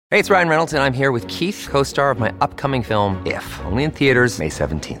Hey, it's Ryan Reynolds, and I'm here with Keith, co-star of my upcoming film, If, only in theaters May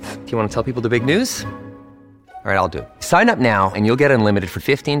 17th. Do you want to tell people the big news? All right, I'll do it. Sign up now and you'll get unlimited for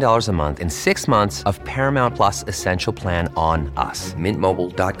 $15 a month and 6 months of Paramount Plus Essential Plan on us.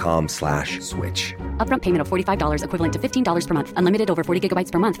 MintMobile.com/switch. Upfront payment of $45 equivalent to $15 per month. Unlimited over 40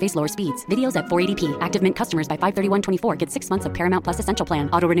 gigabytes per month. Face lower speeds. Videos at 480p. Active Mint customers by 531.24 get 6 months of Paramount Plus Essential Plan.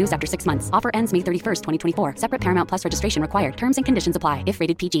 Auto renews after 6 months. Offer ends May 31st, 2024. Separate Paramount Plus registration required. Terms and conditions apply if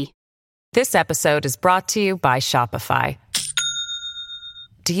rated PG. This episode is brought to you by Shopify.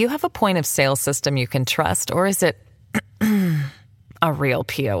 Do you have a point of sale system you can trust, or is it a real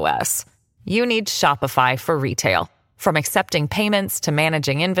POS? You need Shopify for retail. From accepting payments to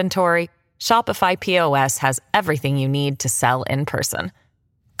managing inventory, Shopify POS has everything you need to sell in person.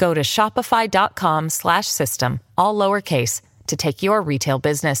 Go to shopify.com/system, all lowercase, to take your retail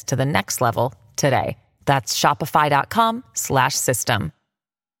business to the next level today. That's shopify.com/system.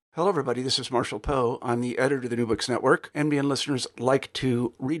 Hello, everybody. This is Marshall Poe. I'm the editor of the New Books Network. NBN listeners like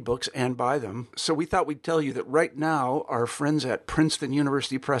to read books and buy them. So we thought we'd tell you that right now, our friends at Princeton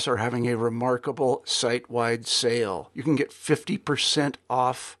University Press are having a remarkable site-wide sale. You can get 50%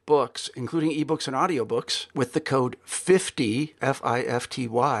 off books, including ebooks and audiobooks, with the code 50,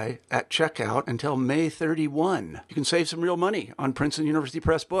 F-I-F-T-Y, at checkout until May 31. You can save some real money on Princeton University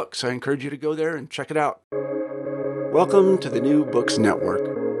Press books. I encourage you to go there and check it out. Welcome to the New Books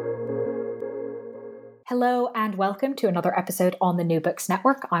Network. Hello and welcome to another episode on the New Books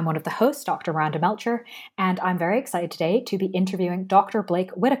Network. I'm one of the hosts, Dr. Miranda Melcher, and I'm very excited today to be interviewing Dr.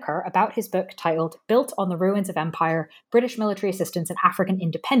 Blake Whitaker about his book titled Built on the Ruins of Empire, British Military Assistance in African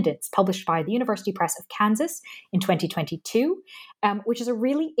Independence, published by the University Press of Kansas in 2022, which is a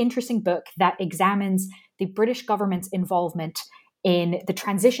really interesting book that examines the British government's involvement in the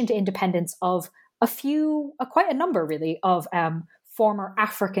transition to independence of quite a number really, of former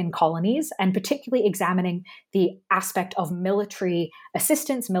African colonies, and particularly examining the aspect of military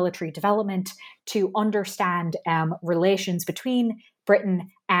assistance, military development, to understand relations between Britain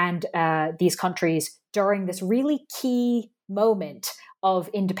and these countries during this really key moment of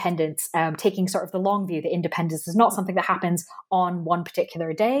independence, taking sort of the long view that independence is not something that happens on one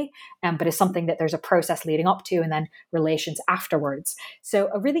particular day, but is something that there's a process leading up to and then relations afterwards.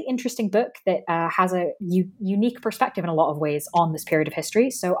 So a really interesting book that has a unique perspective in a lot of ways on this period of history.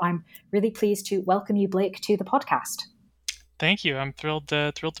 So I'm really pleased to welcome you, Blake, to the podcast. Thank you. I'm thrilled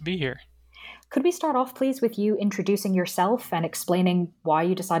to be here. كould we start off, please, with you introducing yourself and explaining why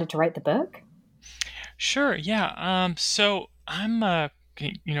you decided to write the book? Sure. Yeah. So I'm a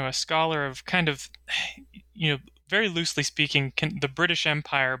scholar of kind of, very loosely speaking, the British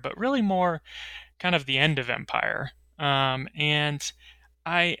Empire, but really more kind of the end of empire. And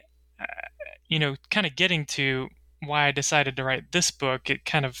I, kind of getting to why I decided to write this book, it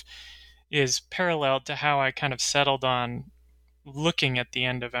kind of is parallel to how I kind of settled on looking at the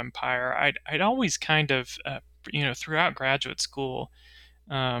end of empire. I'd always kind of, throughout graduate school,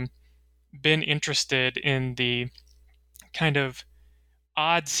 been interested in the kind of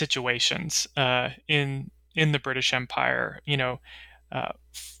odd situations in the British Empire.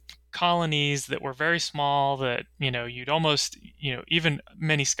 Colonies that were very small that you'd almost even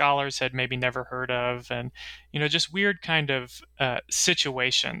many scholars had maybe never heard of, and just weird kind of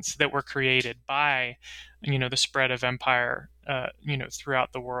situations that were created by the spread of empire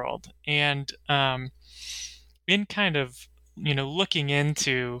throughout the world. And in kind of looking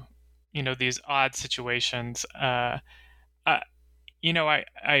into these odd situations, I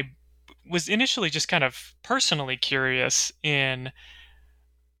was initially just kind of personally curious in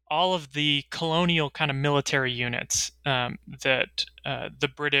all of the colonial kind of military units that the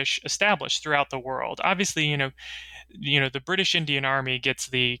British established throughout the world. Obviously, the British Indian Army gets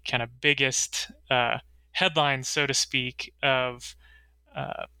the kind of biggest headlines, so to speak, of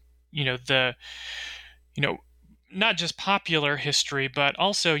not just popular history, but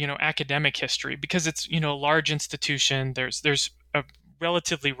also, academic history, because it's, a large institution. There's a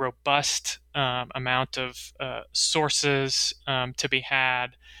relatively robust amount of sources to be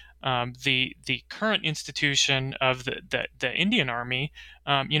had. The current institution of the Indian Army,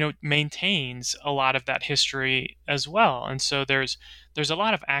 maintains a lot of that history as well, and so there's a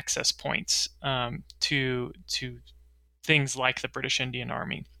lot of access points to things like the British Indian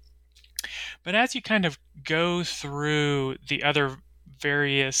Army. But as you kind of go through the other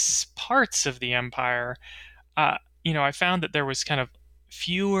various parts of the empire, I found that there was kind of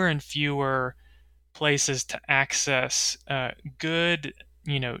fewer and fewer places to access good,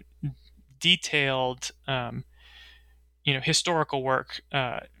 detailed, historical work.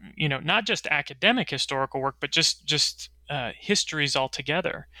 Not just academic historical work, but just histories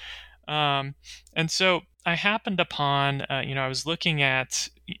altogether. And so I happened upon, I was looking at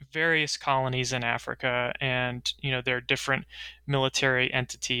various colonies in Africa and, their different military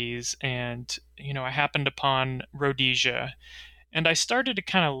entities. And, I happened upon Rhodesia. And I started to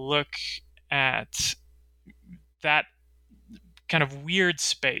kind of look at that kind of weird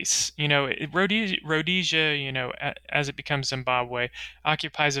space. Rhodesia, as it becomes Zimbabwe,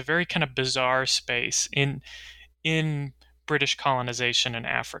 occupies a very kind of bizarre space in British colonization in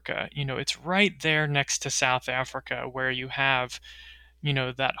Africa. It's right there next to South Africa, where you have,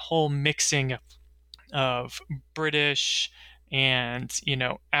 that whole mixing of British and,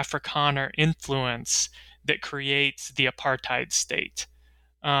 Afrikaner influence that creates the apartheid state.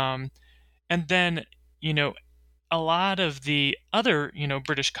 And then, a lot of the other,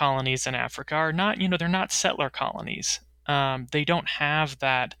 British colonies in Africa are not, they're not settler colonies. They don't have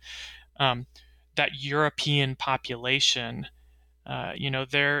that European population.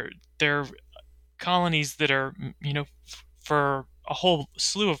 They're colonies that are, for a whole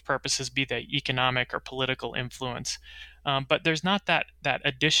slew of purposes, be they economic or political influence. But there's not that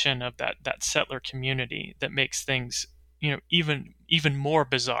addition of that settler community that makes things, even more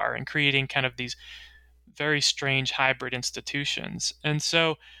bizarre and creating kind of these very strange hybrid institutions. And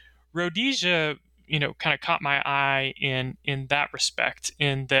so Rhodesia, kind of caught my eye in that respect,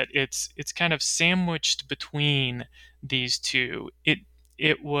 in that it's kind of sandwiched between these two.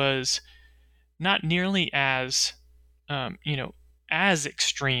 It was not nearly as as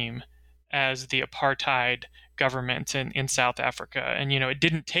extreme as the apartheid government in South Africa, and it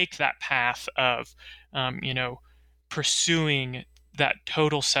didn't take that path of pursuing that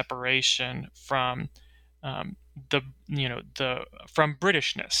total separation from from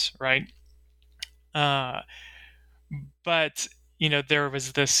Britishness, right? But there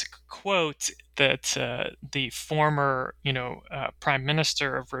was this quote that the former Prime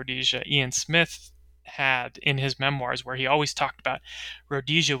Minister of Rhodesia, Ian Smith, had in his memoirs, where he always talked about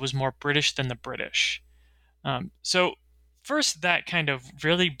Rhodesia was more British than the British. So first, that kind of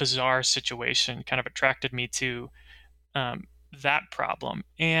really bizarre situation kind of attracted me to that problem.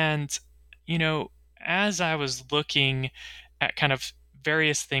 And as I was looking at kind of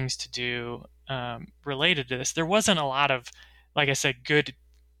various things to do related to this, there wasn't a lot of, like I said, good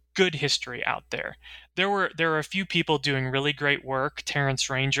history out there. There were a few people doing really great work. Terence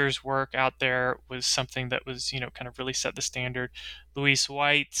Ranger's work out there was something that was, kind of really set the standard. Louise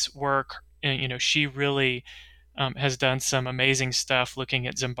White's work, she really has done some amazing stuff looking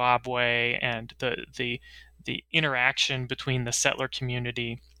at Zimbabwe and the interaction between the settler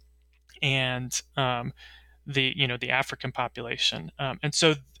community and the African population. And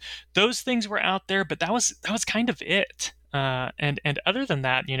so those things were out there, but that was kind of it. And other than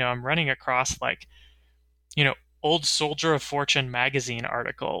that, I'm running across old Soldier of Fortune magazine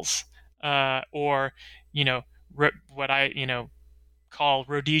articles, or what I call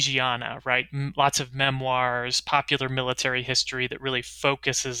Rhodesiana, right? Lots of memoirs, popular military history that really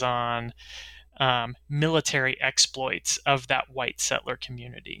focuses on military exploits of that white settler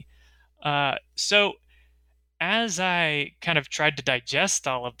community. So as I kind of tried to digest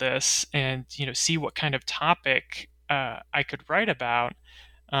all of this and see what kind of topic I could write about,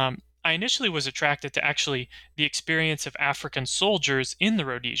 I initially was attracted to actually the experience of African soldiers in the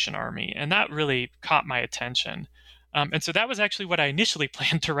Rhodesian army, and that really caught my attention. And so that was actually what I initially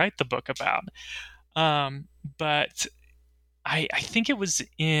planned to write the book about. But I think it was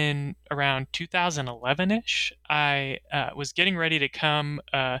in around 2011-ish. I was getting ready to come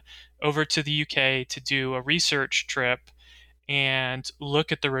over to the UK to do a research trip and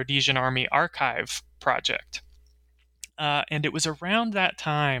look at the Rhodesian Army Archive project. And it was around that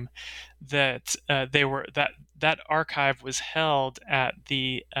time that that archive was held at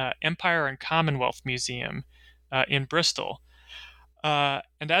the Empire and Commonwealth Museum in Bristol.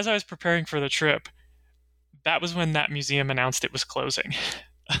 And as I was preparing for the trip, that was when that museum announced it was closing.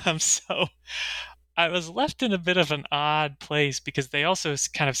 So I was left in a bit of an odd place, because they also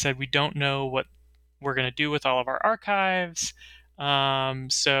kind of said, we don't know what we're going to do with all of our archives.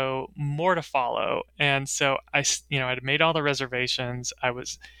 So more to follow. And so I'd made all the reservations. I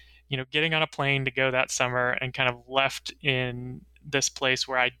was, getting on a plane to go that summer, and kind of left in this place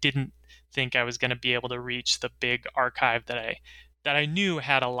where I didn't think I was going to be able to reach the big archive that I knew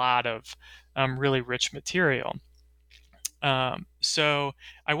had a lot of really rich material. So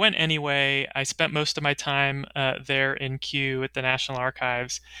I went anyway. I spent most of my time there in Kew at the National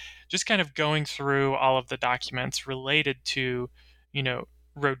Archives, just kind of going through all of the documents related to,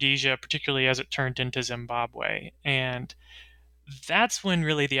 Rhodesia, particularly as it turned into Zimbabwe. And that's when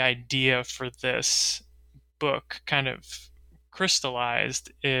really the idea for this book kind of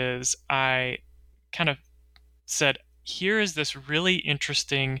crystallized is I kind of said, here is this really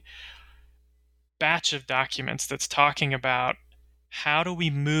interesting batch of documents that's talking about how do we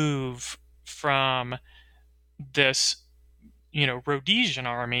move from this, Rhodesian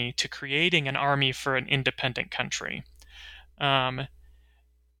army to creating an army for an independent country. And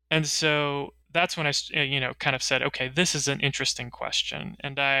so that's when I, kind of said, okay, this is an interesting question.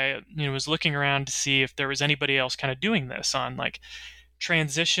 And I, was looking around to see if there was anybody else kind of doing this on like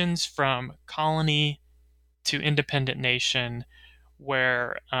transitions from colony to independent nation,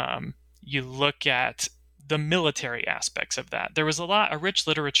 where you look at the military aspects of that. There was a rich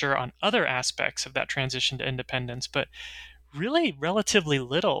literature on other aspects of that transition to independence, but really relatively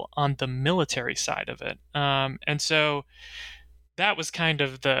little on the military side of it. And so that was kind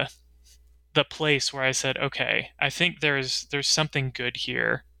of the place where I said, okay, I think there's something good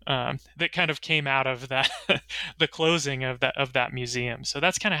here, that kind of came out of that the closing of that museum. So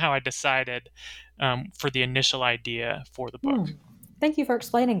that's kind of how I decided for the initial idea for the book. Thank you for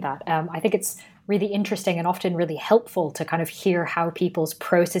explaining that. I think it's really interesting and often really helpful to kind of hear how people's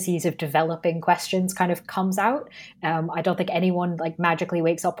processes of developing questions kind of comes out. I don't think anyone like magically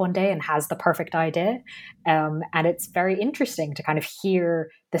wakes up one day and has the perfect idea. And it's very interesting to kind of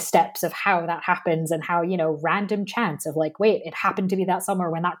hear the steps of how that happens and how, random chance of like, wait, it happened to be that summer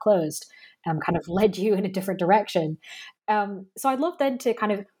when that closed, kind of led you in a different direction. So I'd love then to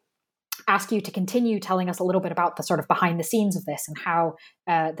kind of ask you to continue telling us a little bit about the sort of behind the scenes of this and how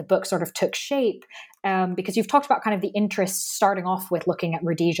the book sort of took shape, because you've talked about kind of the interest starting off with looking at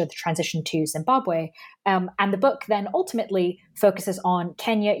Rhodesia, the transition to Zimbabwe, and the book then ultimately focuses on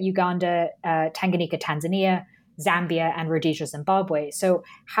Kenya, Uganda, Tanganyika, Tanzania, Zambia, and Rhodesia, Zimbabwe. So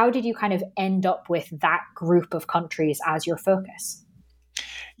how did you kind of end up with that group of countries as your focus?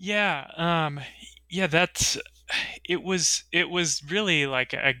 Yeah, it was really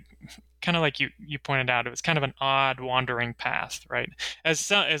like a kind of like you pointed out, it was kind of an odd wandering path, right?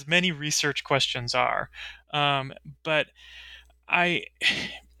 As many research questions are. But I,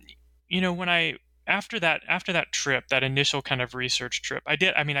 when after that trip, that initial kind of research trip, I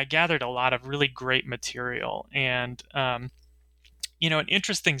gathered a lot of really great material. And, an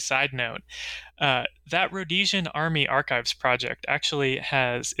interesting side note, that Rhodesian Army Archives project actually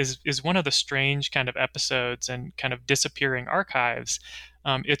is one of the strange kind of episodes and kind of disappearing archives.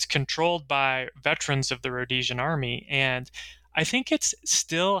 It's controlled by veterans of the Rhodesian Army, and I think it's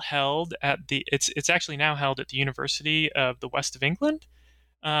still held at it's actually now held at the University of the West of England,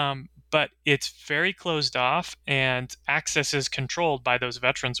 but it's very closed off, and access is controlled by those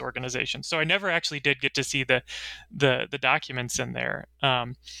veterans organizations. So I never actually did get to see the documents in there.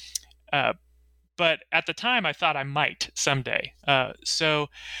 But at the time, I thought I might someday. So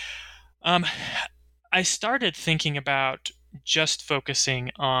I started thinking about just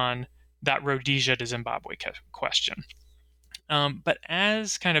focusing on that Rhodesia to Zimbabwe question. But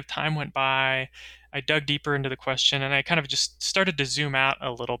as kind of time went by, I dug deeper into the question, and I kind of just started to zoom out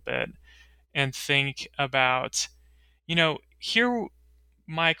a little bit and think about, here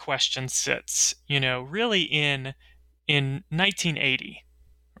my question sits, really in 1980.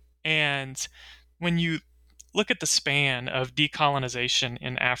 And when you look at the span of decolonization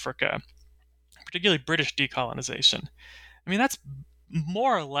in Africa, particularly British decolonization, that's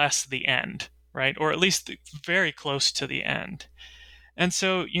more or less the end, right? Or at least very close to the end. And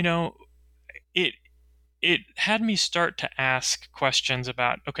so, it had me start to ask questions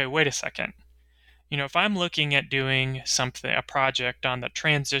about, okay, wait a second. If I'm looking at doing a project on the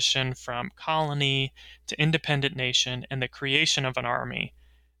transition from colony to independent nation and the creation of an army,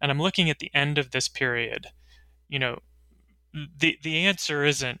 and I'm looking at the end of this period, the answer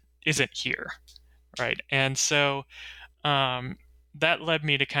isn't here, right? And so that led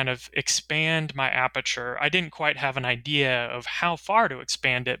me to kind of expand my aperture. I didn't quite have an idea of how far to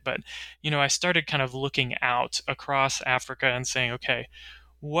expand it, but I started kind of looking out across Africa and saying, okay,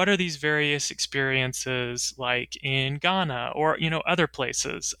 what are these various experiences like in Ghana or other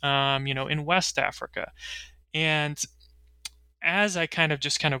places, in West Africa? And as I kind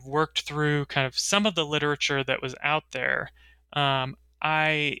of worked through kind of some of the literature that was out there,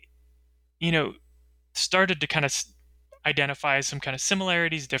 I started to kind of identify some kind of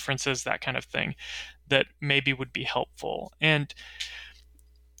similarities, differences, that kind of thing that maybe would be helpful. And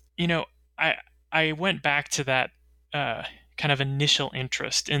I went back to that kind of initial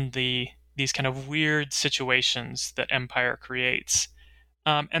interest in these kind of weird situations that empire creates,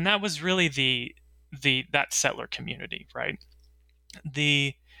 and that was really that settler community, right?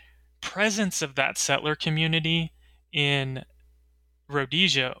 The presence of that settler community in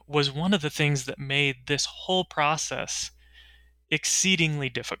Rhodesia was one of the things that made this whole process exceedingly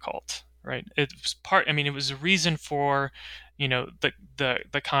difficult, right? It was a reason for,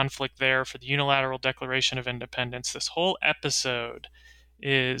 the conflict there, for the unilateral Declaration of Independence. This whole episode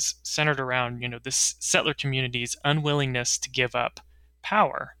is centered around, this settler community's unwillingness to give up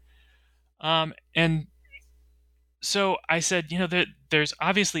power. And so I said, there's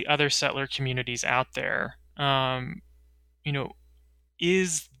obviously other settler communities out there.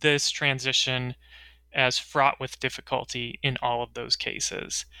 Is this transition as fraught with difficulty in all of those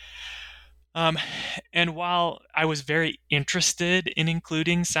cases? And while I was very interested in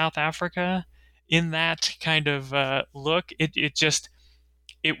including South Africa in that kind of look,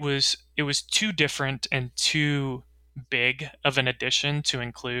 it was too different and too big of an addition to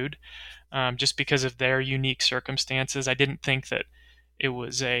include, just because of their unique circumstances. I didn't think that it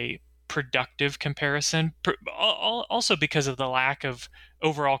was a productive comparison, also because of the lack of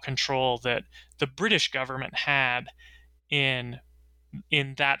overall control that the British government had in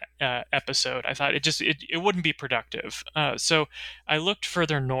that episode. I thought it wouldn't be productive. So I looked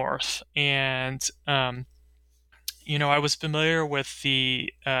further north, and I was familiar with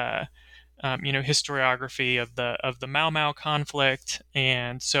the historiography of the Mau Mau conflict,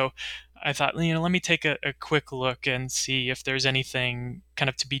 and so I thought, let me take a quick look and see if there's anything kind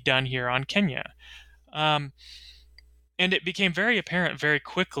of to be done here on Kenya. And it became very apparent very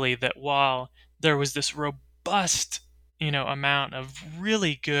quickly that while there was this robust, amount of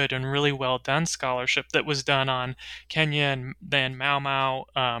really good and really well done scholarship that was done on Kenya and then Mau Mau,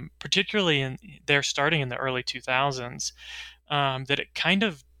 particularly starting in the early 2000s, that it kind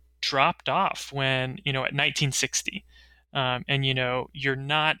of dropped off when, at 1960. And you're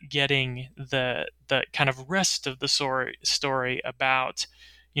not getting the kind of rest of the story about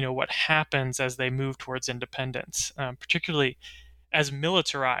what happens as they move towards independence, particularly as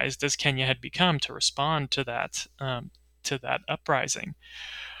militarized as Kenya had become to respond to that uprising.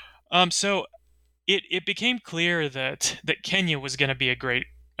 So it became clear that Kenya was going to be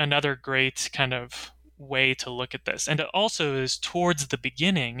another great kind of way to look at this, and it also is towards the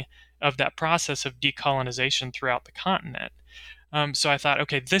beginning of that process of decolonization throughout the continent. So I thought,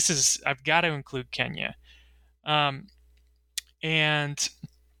 okay, I've got to include Kenya. And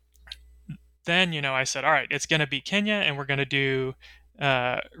then, I said, all right, it's going to be Kenya, and we're going to do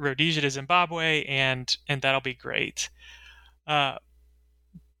Rhodesia to Zimbabwe, and that'll be great. But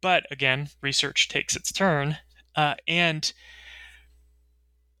again, research takes its turn. And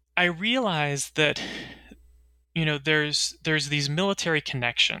I realized that, there's these military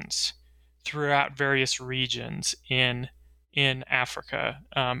connections throughout various regions in Africa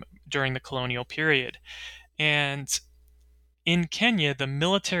during the colonial period. And in Kenya, the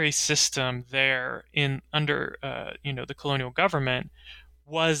military system there under the colonial government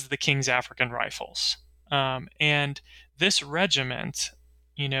was the King's African Rifles. And this regiment,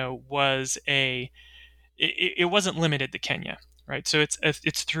 was it wasn't limited to Kenya. Right, so it's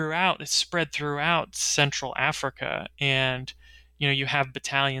spread throughout Central Africa, and you have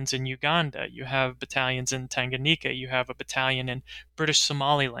battalions in Uganda, you have battalions in Tanganyika, you have a battalion in British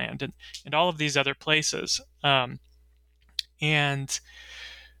Somaliland, and all of these other places. And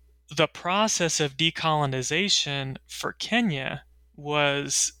the process of decolonization for Kenya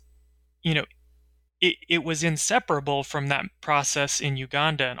was, it was inseparable from that process in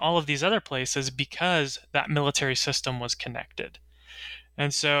Uganda and all of these other places because that military system was connected.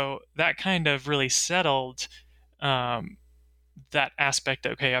 And so that kind of really settled that aspect.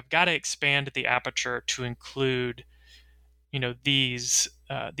 Okay, I've got to expand the aperture to include, these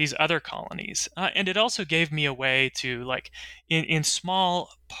other colonies. And it also gave me a way to, like, in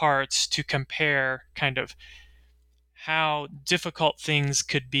small parts, to compare kind of how difficult things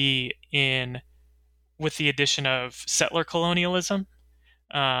could be with the addition of settler colonialism,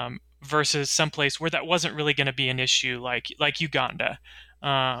 versus someplace where that wasn't really going to be an issue, like Uganda,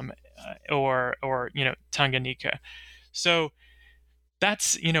 or Tanganyika. So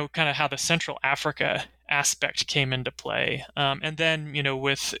that's kind of how the Central Africa aspect came into play, and then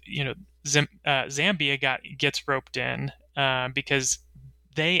with Zambia gets roped in because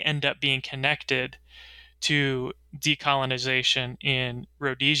they end up being connected to decolonization in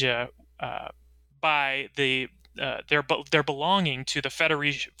Rhodesia by their belonging to the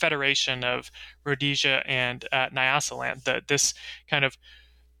Federation of Rhodesia and Nyasaland. This kind of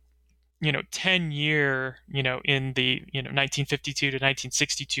 10-year in the 1952 to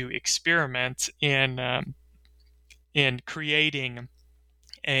 1962 experiment in creating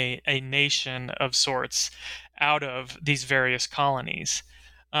a nation of sorts out of these various colonies,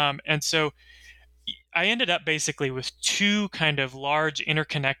 and so I ended up basically with two kind of large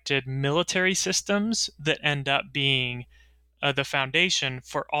interconnected military systems that end up being the foundation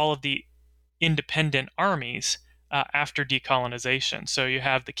for all of the independent armies after decolonization. So you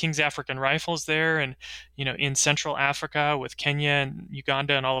have the King's African Rifles there, and in Central Africa with Kenya and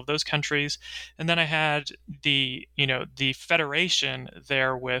Uganda and all of those countries. And then I had the Federation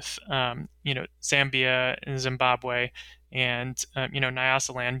there with Zambia and Zimbabwe and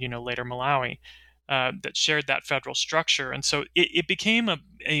Nyasaland, later Malawi, that shared that federal structure. And so it became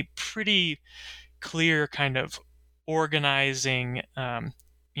a pretty clear kind of organizing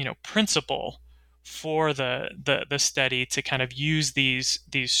principle for the study to kind of use these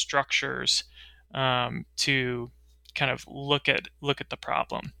structures to kind of look at the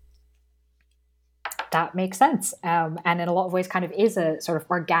problem. That makes sense, and in a lot of ways kind of is a sort of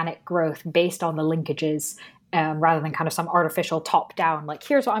organic growth based on the linkages, rather than kind of some artificial top down, like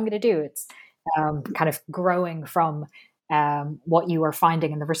here's what I'm going to do. It's kind of growing from what you are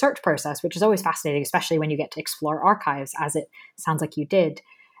finding in the research process, which is always fascinating, especially when you get to explore archives, as it sounds like you did.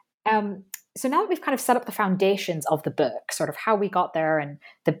 So now that we've kind of set up the foundations of the book, sort of how we got there and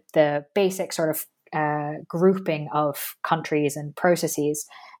the basic sort of grouping of countries and processes,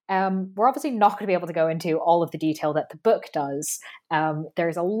 we're obviously not going to be able to go into all of the detail that the book does.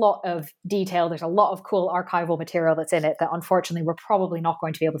 There's a lot of detail. There's a lot of cool archival material that's in it that unfortunately we're probably not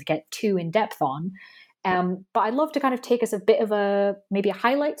going to be able to get too in depth on. But I'd love to kind of take us a bit of maybe a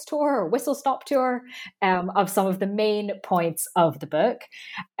highlights tour or whistle stop tour of some of the main points of the book.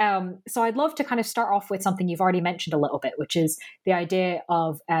 So I'd love to kind of start off with something you've already mentioned a little bit, which is the idea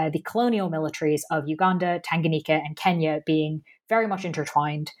of the colonial militaries of Uganda, Tanganyika, and Kenya being very much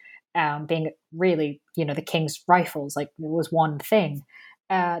intertwined, being really, the King's Rifles, like it was one thing.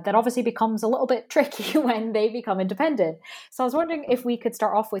 That obviously becomes a little bit tricky when they become independent. So I was wondering if we could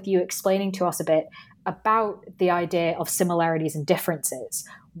start off with you explaining to us a bit about the idea of similarities and differences.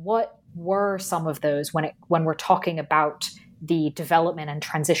 What were some of those when we're talking about the development and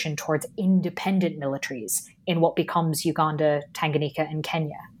transition towards independent militaries in what becomes Uganda, Tanganyika, and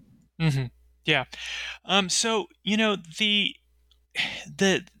Kenya? Mm-hmm. Yeah. So the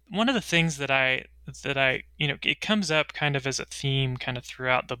one of the things that I it comes up kind of as a theme kind of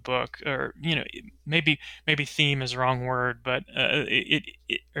throughout the book, or maybe theme is the wrong word, but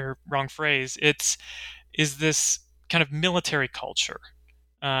or wrong phrase. Is this kind of military culture,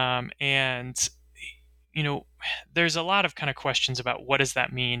 and there's a lot of kind of questions about what does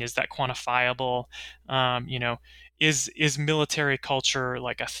that mean? Is that quantifiable? Is military culture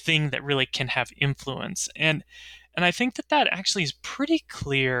like a thing that really can have influence? And I think that actually is pretty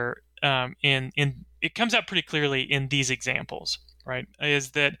clear. It comes out pretty clearly in these examples, right?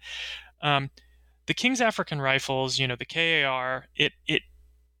 Is that the King's African Rifles, the KAR,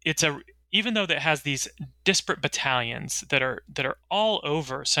 even though that has these disparate battalions that are all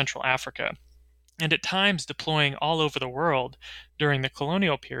over Central Africa, and at times deploying all over the world during the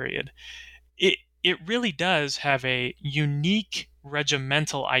colonial period, it really does have a unique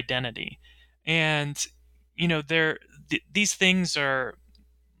regimental identity, and these things are.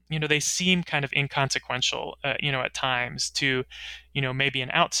 They seem kind of inconsequential, at times to, maybe an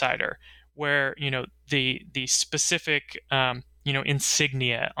outsider, where, the specific,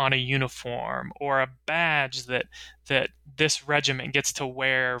 insignia on a uniform or a badge that this regiment gets to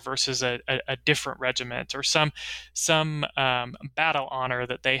wear versus a different regiment, or some battle honor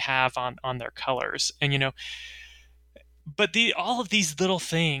that they have on their colors. And, but all of these little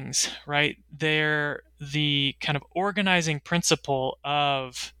things, right, they're the kind of organizing principle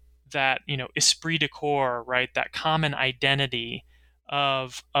of that, esprit de corps, right, that common identity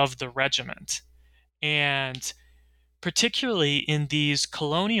of the regiment. And particularly in these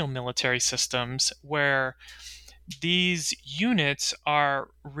colonial military systems where these units are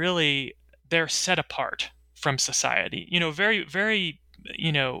really, they're set apart from society, very, very,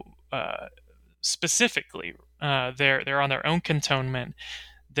 specifically, they're on their own cantonment.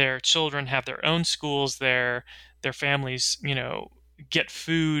 Their children have their own schools there. Their families, get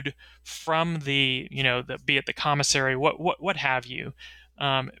food from the be it the commissary, what have you,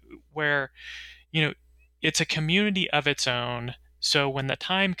 where it's a community of its own. So when the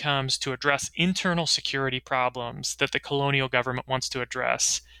time comes to address internal security problems that the colonial government wants to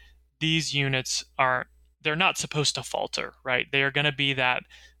address, these units they're not supposed to falter, right? They are going to be that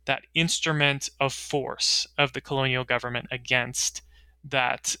instrument of force of the colonial government against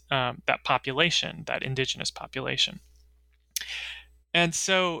that population, that indigenous population. And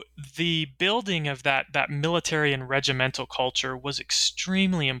so the building of that military and regimental culture was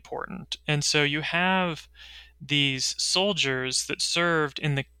extremely important. And so you have these soldiers that served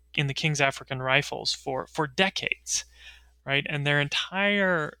in the King's African Rifles for decades, right? And their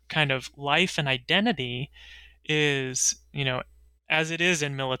entire kind of life and identity is, as it is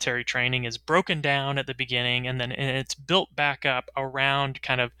in military training, is broken down at the beginning, and then it's built back up around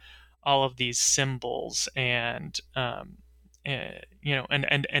kind of all of these symbols and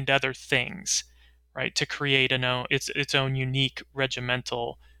and other things, right, to create its own unique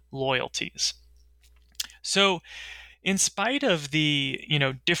regimental loyalties. So in spite of the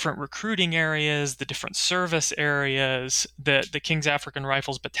different recruiting areas, the different service areas that the King's African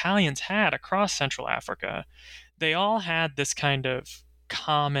Rifles battalions had across Central Africa, they all had this kind of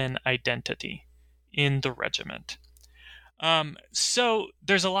common identity in the regiment. So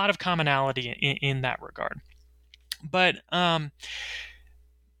there's a lot of commonality in that regard. But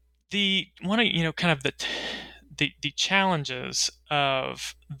the challenges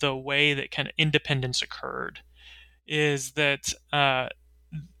of the way that kind of independence occurred is that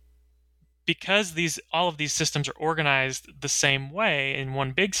because all of these systems are organized the same way in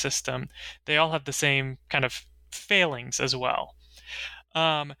one big system, they all have the same kind of failings as well.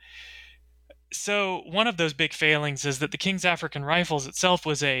 So one of those big failings is that the King's African Rifles itself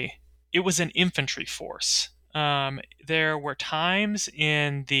was an infantry force. There were times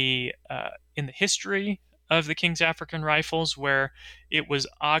in the history of the King's African Rifles where it was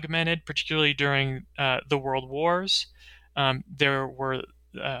augmented, particularly during the World Wars. There were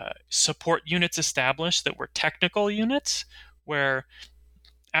support units established that were technical units where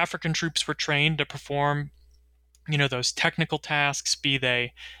African troops were trained to perform, those technical tasks, be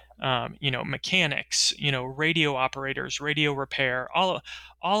they, mechanics, radio operators, radio repair, all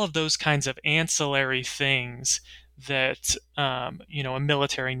of those kinds of ancillary things that, a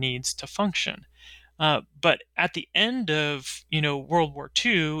military needs to function. But at the end of, World War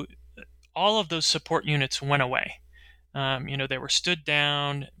II, all of those support units went away. They were stood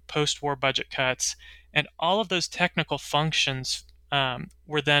down, post-war budget cuts, and all of those technical functions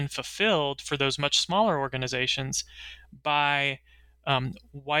were then fulfilled for those much smaller organizations by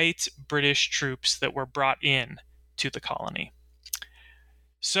white British troops that were brought in to the colony.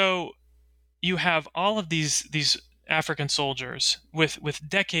 So you have all of these African soldiers with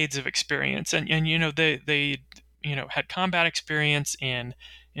decades of experience, and they had combat experience in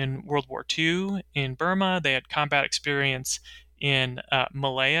World War II in Burma. They had combat experience in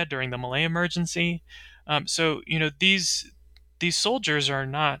Malaya during the Malaya emergency. So these soldiers are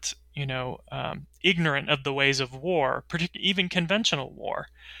not ignorant of the ways of war, even conventional war.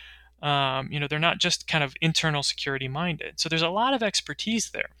 They're not just kind of internal security minded. So there's a lot of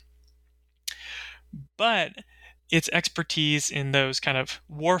expertise there. But it's expertise in those kind of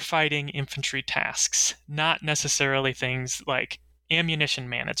warfighting infantry tasks, not necessarily things like ammunition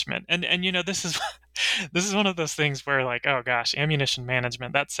management. And this is this is one of those things where, like, oh gosh, ammunition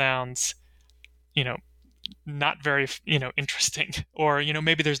management, that sounds not very interesting, or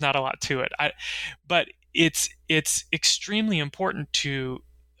maybe there's not a lot to it. But it's extremely important to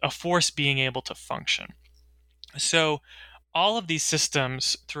a force being able to function. So all of these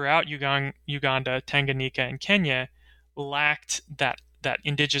systems throughout Uganda, Tanganyika, and Kenya lacked that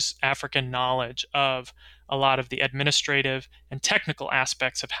indigenous African knowledge of a lot of the administrative and technical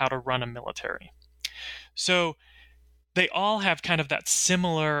aspects of how to run a military. So they all have kind of that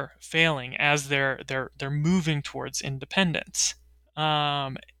similar failing as they're moving towards independence.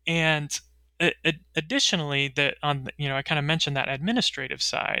 And additionally, I kind of mentioned that administrative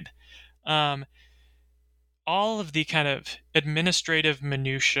side. All of the kind of administrative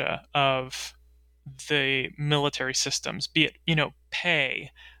minutia of the military systems, be it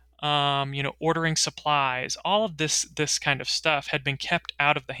pay, ordering supplies, all of this kind of stuff had been kept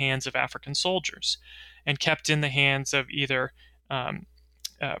out of the hands of African soldiers and kept in the hands of either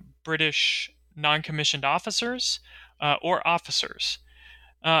British non-commissioned officers or officers.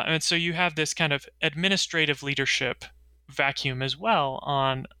 And so you have this kind of administrative leadership vacuum as well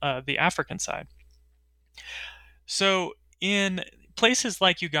on the African side. So in places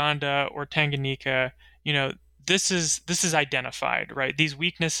like Uganda or Tanganyika, this is identified, right? These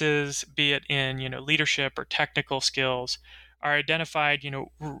weaknesses, be it in leadership or technical skills, are identified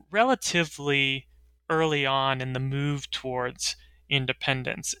relatively early on in the move towards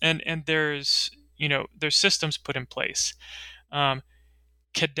independence, and there's systems put in place.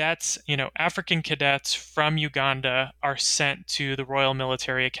 Cadets, African cadets from Uganda are sent to the Royal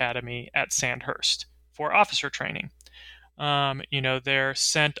Military Academy at Sandhurst for officer training. They're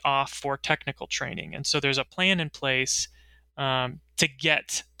sent off for technical training. And so there's a plan in place to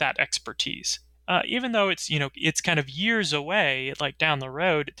get that expertise. Even though it's kind of years away, like down the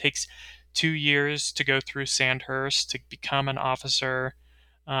road, it takes 2 years to go through Sandhurst to become an officer.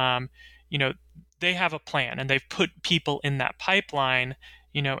 They have a plan, and they've put people in that pipeline,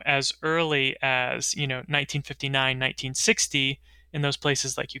 as early as, 1959, 1960 in those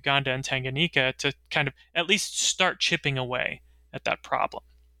places like Uganda and Tanganyika to kind of at least start chipping away at that problem.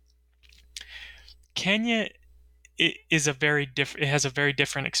 Kenya is a very different. It has a very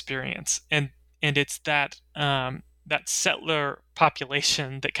different experience, and it's that that settler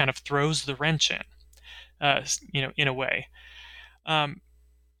population that kind of throws the wrench in, in a way.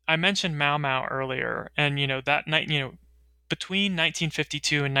 I mentioned Mau Mau earlier, and that night, between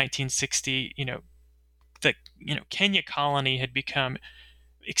 1952 and 1960, the Kenya colony had become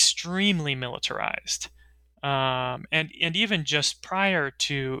extremely militarized, and even just prior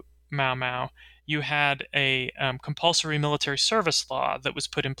to Mau Mau, you had a compulsory military service law that was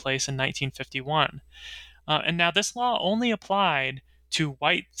put in place in 1951, and now this law only applied to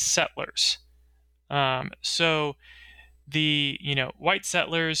white settlers. So the white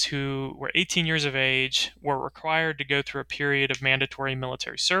settlers who were 18 years of age were required to go through a period of mandatory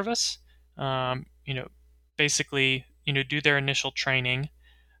military service. Basically, do their initial training.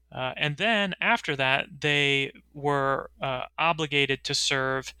 And then after that, they were obligated to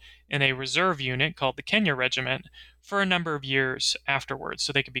serve in a reserve unit called the Kenya Regiment for a number of years afterwards,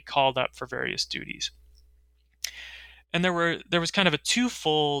 so they could be called up for various duties. And there was kind of a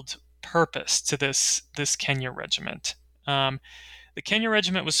twofold purpose to this Kenya Regiment. The Kenya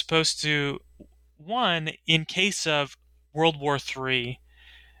Regiment was supposed to, one, in case of World War III,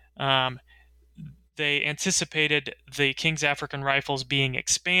 they anticipated the King's African Rifles being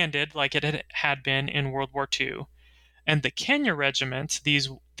expanded like it had been in World War II. And the Kenya Regiment, these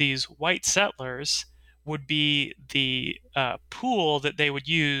white settlers, would be the pool that they would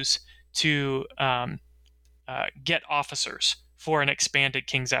use to get officers for an expanded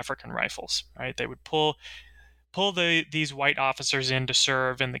King's African Rifles. Right? They would pull these white officers in to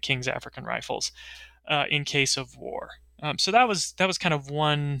serve in the King's African Rifles in case of war. So that was kind of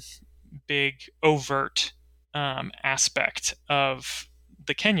one big overt aspect of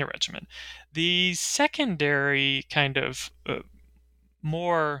the Kenya Regiment. The secondary kind of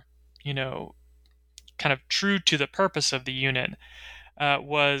more, kind of true to the purpose of the unit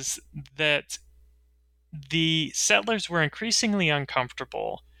was that the settlers were increasingly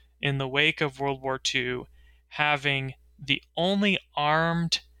uncomfortable in the wake of World War II having the only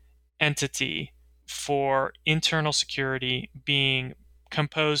armed entity for internal security being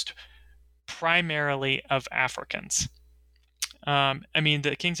composed primarily of Africans.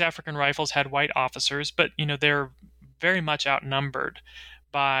 The King's African Rifles had white officers, but they're very much outnumbered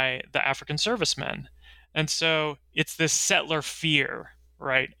by the African servicemen, and so it's this settler fear,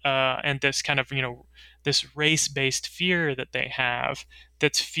 right? And this kind of this race-based fear that they have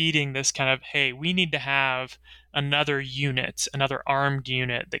that's feeding this kind of, hey, we need to have another unit, another armed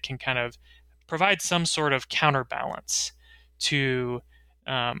unit that can kind of provide some sort of counterbalance to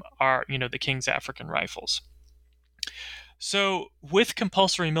the King's African Rifles. So with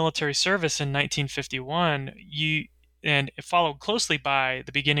compulsory military service in 1951, and followed closely by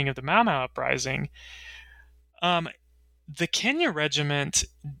the beginning of the Mau Mau uprising, the Kenya Regiment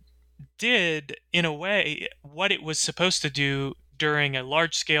did, in a way, what it was supposed to do during a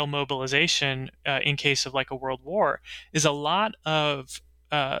large-scale mobilization in case of like a world war, is a lot of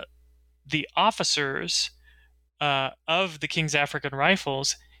the officers of the King's African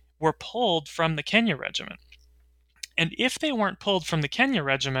Rifles were pulled from the Kenya Regiment. And if they weren't pulled from the Kenya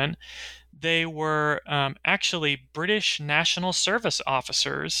Regiment, they were actually British National Service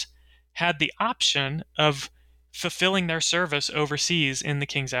officers had the option of fulfilling their service overseas in the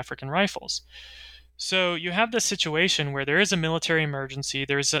King's African Rifles. So you have this situation where there is a military emergency,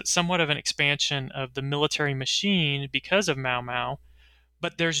 there's somewhat of an expansion of the military machine because of Mau Mau,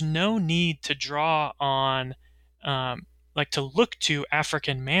 but there's no need to draw on, to look to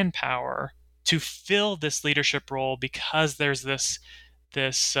African manpower to fill this leadership role because there's this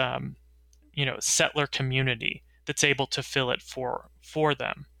settler community that's able to fill it for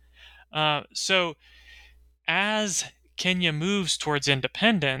them. So as Kenya moves towards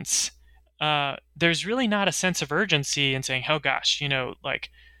independence, there's really not a sense of urgency in saying, oh gosh,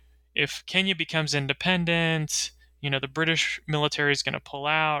 if Kenya becomes independent, the British military is going to pull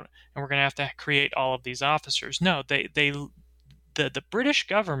out and we're going to have to create all of these officers. No, the British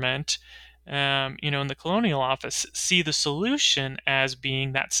government, and the colonial office see the solution as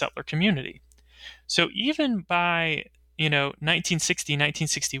being that settler community. So even by, 1960,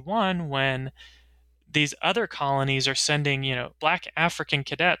 1961, when these other colonies are sending, black African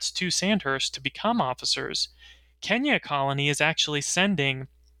cadets to Sandhurst to become officers, Kenya colony is actually sending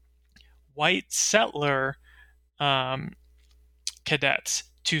white settler cadets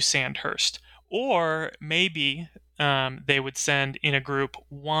to Sandhurst, or maybe they would send in a group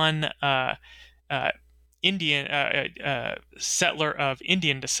one Indian settler of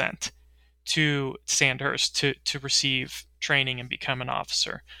Indian descent to Sandhurst to receive training and become an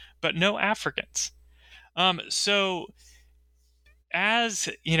officer, but no Africans. So as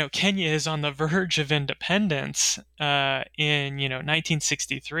Kenya is on the verge of independence in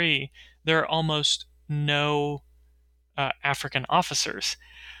 1963, there are almost no African officers.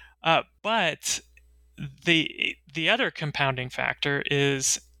 But the other compounding factor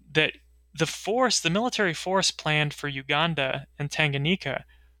is that the military force planned for Uganda and Tanganyika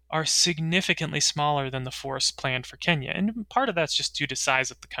are significantly smaller than the force planned for Kenya, and part of that's just due to size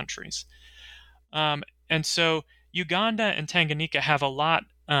of the countries. And so Uganda and Tanganyika have a lot.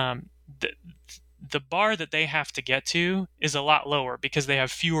 The bar that they have to get to is a lot lower because they have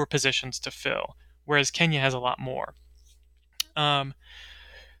fewer positions to fill, whereas Kenya has a lot more.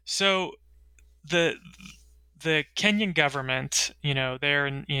 So the Kenyan government, there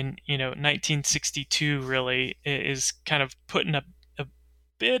in 1962, really is kind of put in a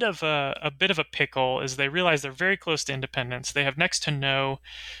bit of a pickle as they realize they're very close to independence. They have next to no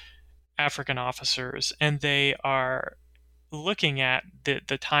African officers, and they are looking at the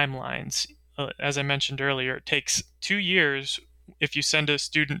timelines. As I mentioned earlier, it takes 2 years if you send a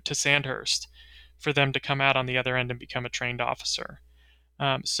student to Sandhurst for them to come out on the other end and become a trained officer.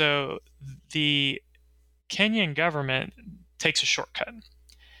 So the Kenyan government takes a shortcut.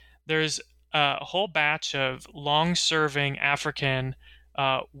 There's a whole batch of long-serving African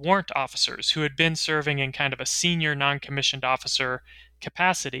warrant officers who had been serving in kind of a senior non-commissioned officer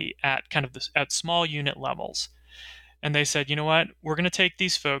capacity at at small unit levels. And they said, you know what, we're going to take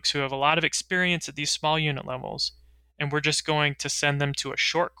these folks who have a lot of experience at these small unit levels, and we're just going to send them to a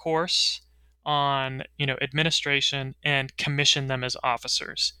short course on, administration and commission them as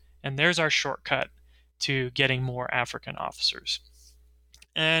officers. And there's our shortcut to getting more African officers.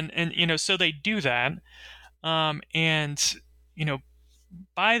 And so they do that. And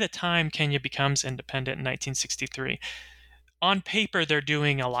by the time Kenya becomes independent in 1963, on paper, they're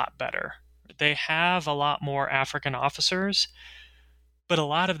doing a lot better. They have a lot more African officers, but a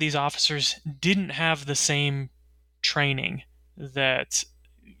lot of these officers didn't have the same training that,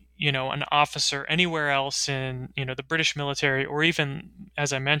 an officer anywhere else in, the British military, or even,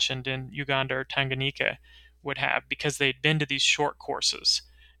 as I mentioned, in Uganda or Tanganyika would have, because they'd been to these short courses.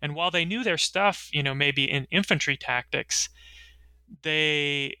 And while they knew their stuff, maybe in infantry tactics,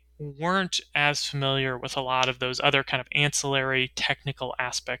 they weren't as familiar with a lot of those other kind of ancillary technical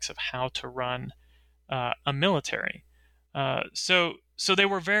aspects of how to run a military. So they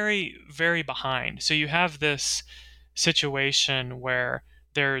were very, very behind. So you have this situation where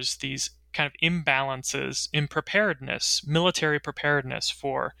there's these kind of imbalances in preparedness, military preparedness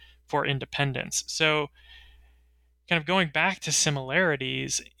for independence. So kind of going back to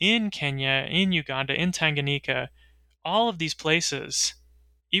similarities in Kenya, in Uganda, in Tanganyika, all of these places,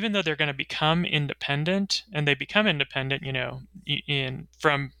 even though they're going to become independent, and they become independent,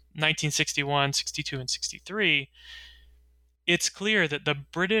 from 1961, 62, and 63, it's clear that the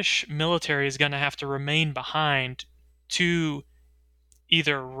British military is going to have to remain behind to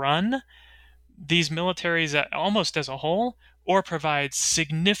either run these militaries almost as a whole, or provide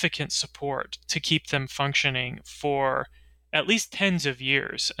significant support to keep them functioning for at least tens of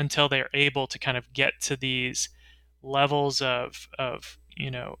years until they're able to kind of get to these levels of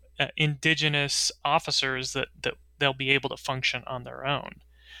indigenous officers that they'll be able to function on their own.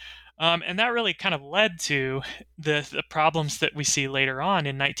 And that really kind of led to the problems that we see later on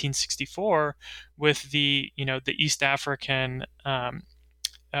in 1964 with the East African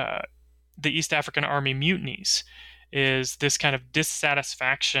Army mutinies. Is this kind of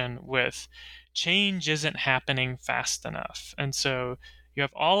dissatisfaction with change isn't happening fast enough. And so you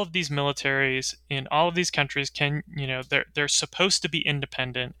have all of these militaries in all of these countries they're supposed to be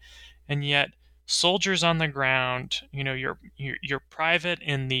independent, and yet soldiers on the ground, your private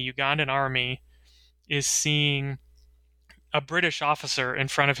in the Ugandan army is seeing a British officer in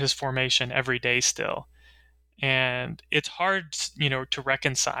front of his formation every day still. And it's hard, to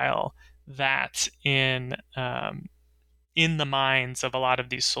reconcile that in the minds of a lot of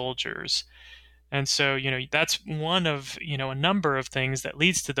these soldiers. And so, that's one of, a number of things that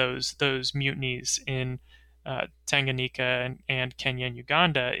leads to those mutinies in Tanganyika and Kenya and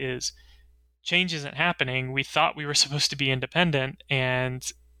Uganda is change isn't happening. We thought we were supposed to be independent, and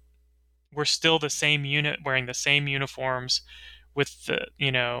we're still the same unit wearing the same uniforms with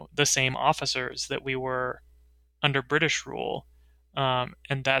the same officers that we were under British rule.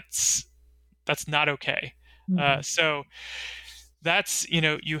 And that's not okay. Mm-hmm. So that's,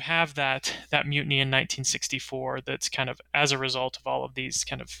 you have that mutiny in 1964 that's kind of as a result of all of these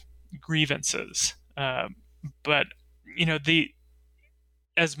kind of grievances. But the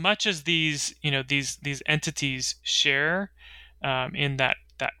as much as these entities share in that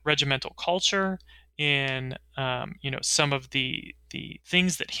regimental culture, in some of the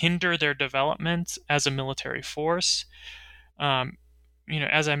things that hinder their development as a military force.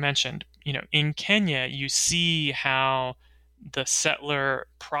 As I mentioned, in Kenya, you see how the settler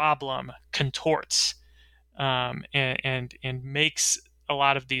problem contorts and makes a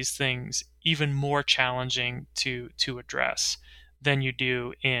lot of these things even more challenging to address than you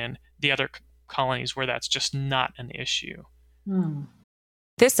do in the other colonies where that's just not an issue.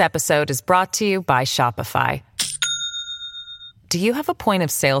 This episode is brought to you by Shopify. Do you have a point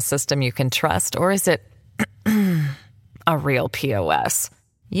of sale system you can trust, or is it a real POS?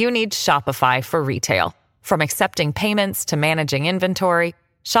 You need Shopify for retail. From accepting payments to managing inventory,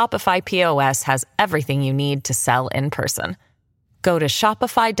 Shopify POS has everything you need to sell in person. Go to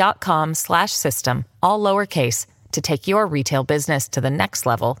shopify.com/system, all lowercase, to take your retail business to the next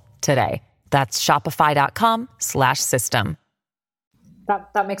level today. That's shopify.com/system.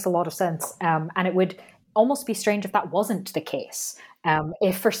 That makes a lot of sense. And it would almost be strange if that wasn't the case.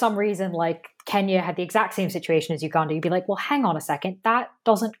 If for some reason, like Kenya had the exact same situation as Uganda, you'd be like, well, hang on a second, that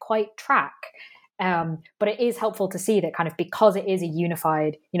doesn't quite track. But it is helpful to see that kind of because it is a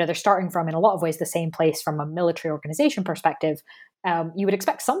unified, they're starting from, in a lot of ways, the same place from a military organization perspective. You would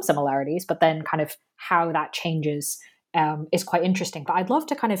expect some similarities, but then kind of how that changes is quite interesting. But I'd love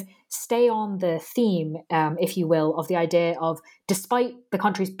to kind of stay on the theme, if you will, of the idea of, despite the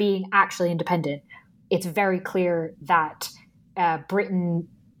countries being actually independent, it's very clear that Britain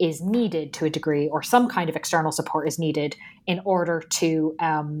is needed to a degree, or some kind of external support is needed in order to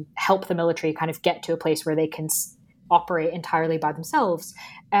help the military kind of get to a place where they can operate entirely by themselves.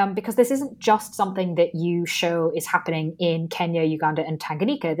 Because this isn't just something that you show is happening in Kenya, Uganda, and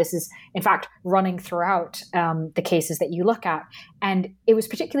Tanganyika. This is, in fact, running throughout the cases that you look at. And it was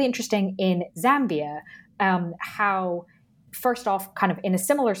particularly interesting in Zambia, how, first off, kind of in a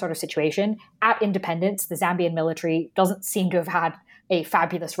similar sort of situation, at independence, the Zambian military doesn't seem to have had a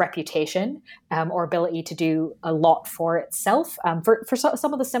fabulous reputation or ability to do a lot for itself, for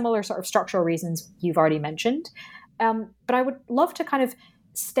some of the similar sort of structural reasons you've already mentioned. But I would love to kind of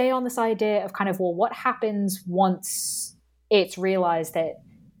stay on this idea of kind of, well, what happens once it's realized that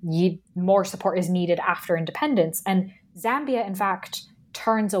more support is needed after independence? And Zambia, in fact,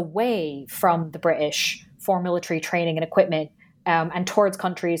 turns away from the British for military training and equipment and towards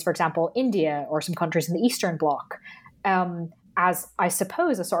countries, for example, India or some countries in the Eastern Bloc, as, I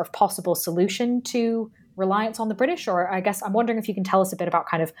suppose, a sort of possible solution to reliance on the British. Or I guess I'm wondering if you can tell us a bit about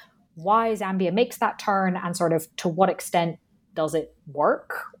kind of why Zambia makes that turn and sort of to what extent does it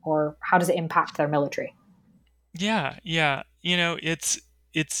work, or how does it impact their military? Yeah. It's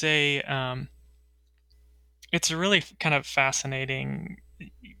a really kind of fascinating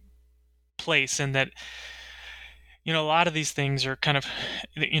place in that, a lot of these things are kind of,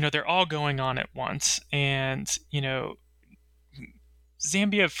 they're all going on at once. And,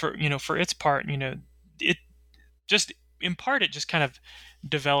 Zambia, for its part, it just, in part, it just kind of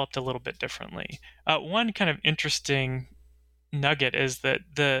developed a little bit differently. One kind of interesting nugget is that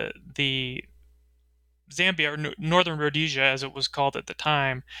the Zambia, or Northern Rhodesia, as it was called at the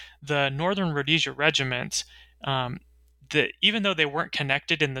time, the Northern Rhodesia Regiment, even though they weren't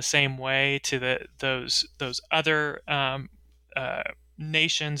connected in the same way to those other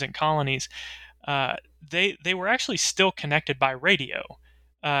nations and colonies, they were actually still connected by radio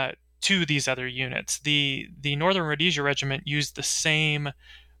to these other units. The Northern Rhodesia Regiment used the same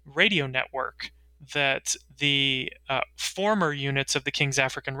radio network that the former units of the King's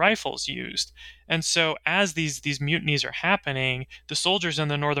African Rifles used. And so as these mutinies are happening, the soldiers in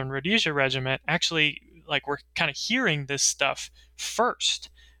the Northern Rhodesia Regiment actually were kind of hearing this stuff first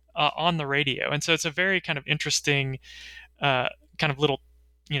on the radio. And so it's a very kind of interesting kind of little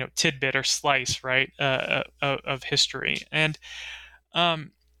tidbit or slice, right, of history. And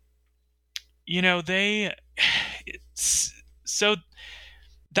so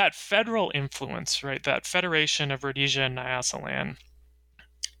that federal influence, right, that Federation of Rhodesia and Nyasaland,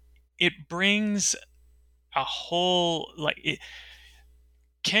 it brings a whole,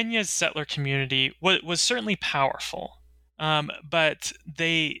 Kenya's settler community was certainly powerful, but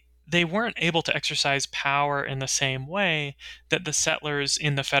they weren't able to exercise power in the same way that the settlers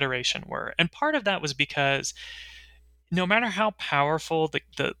in the Federation were. And part of that was because no matter how powerful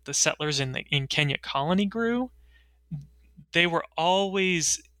the settlers in Kenya colony grew, they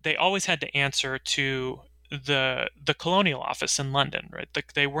always had to answer to the colonial office in London, right?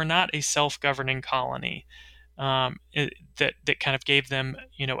 They were not a self-governing colony that kind of gave them,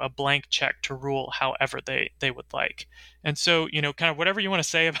 a blank check to rule however they would like. And so, kind of whatever you want to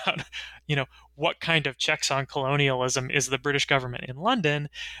say about, what kind of checks on colonialism is the British government in London,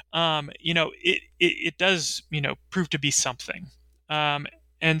 it does, prove to be something.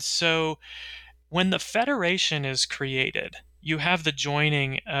 And so when the Federation is created, you have the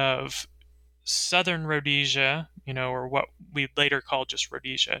joining of Southern Rhodesia, or what we later called just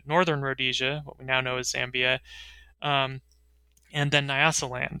Rhodesia, Northern Rhodesia, what we now know as Zambia, and then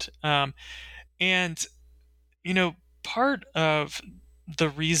Nyasaland. And, part of the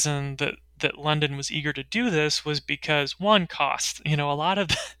reason that London was eager to do this was because, one, cost. A lot of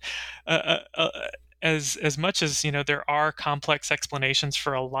as much as there are complex explanations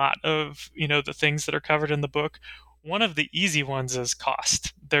for a lot of the things that are covered in the book, one of the easy ones is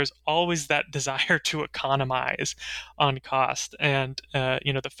cost. There's always that desire to economize on cost, and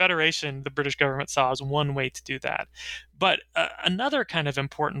the Federation, the British government saw as one way to do that. But another kind of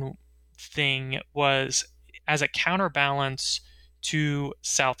important thing was as a counterbalance to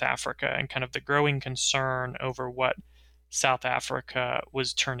South Africa and kind of the growing concern over what South Africa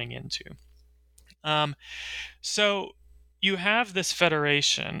was turning into. So you have this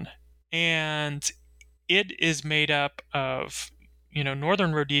federation, and it is made up of,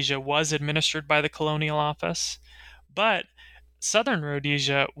 Northern Rhodesia was administered by the Colonial Office, but Southern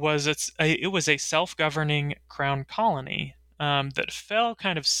Rhodesia was a self-governing crown colony that fell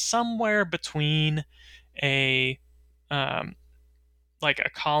kind of somewhere between a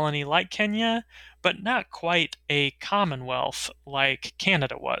colony like Kenya, but not quite a commonwealth like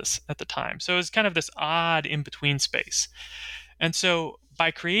Canada was at the time. So it was kind of this odd in-between space. And so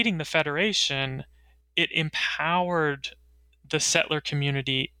by creating the Federation, it empowered the settler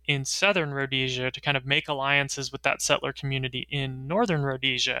community in Southern Rhodesia to kind of make alliances with that settler community in Northern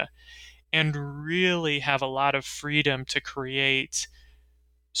Rhodesia and really have a lot of freedom to create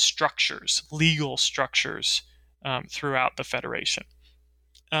structures, legal structures, throughout the Federation.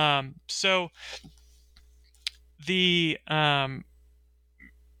 So the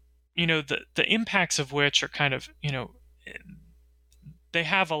the impacts of which are kind of, they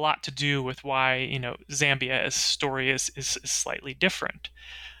have a lot to do with why, Zambia's story is slightly different.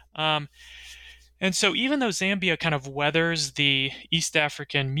 And so even though Zambia kind of weathers the East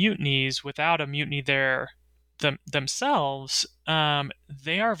African mutinies without a mutiny there themselves,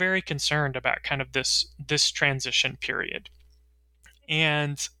 they are very concerned about kind of this transition period.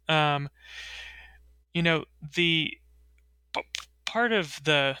 And, the part of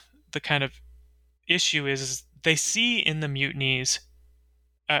the kind of issue is they see in the mutinies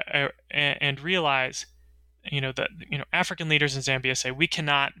and realize, that, African leaders in Zambia say, we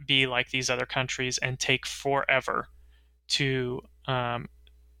cannot be like these other countries and take forever to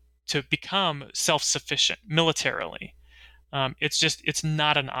become self-sufficient militarily. It's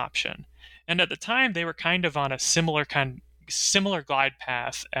not an option. And at the time, they were kind of on a similar glide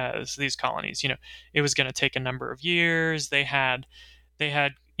path as these colonies. It was going to take a number of years. They had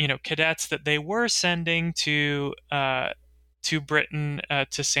cadets that they were sending to Britain,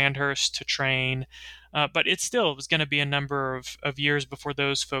 to Sandhurst to train, but it was going to be a number of years before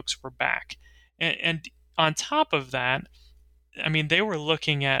those folks were back. And on top of that, I mean, they were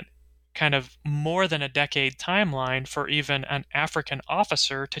looking at kind of more than a decade timeline for even an African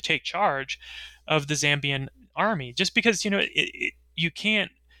officer to take charge of the Zambian army, just because, you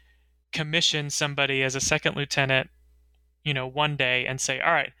can't commission somebody as a second lieutenant, one day and say,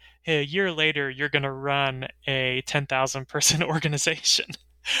 all right, hey, a year later, you're going to run a 10,000 person organization.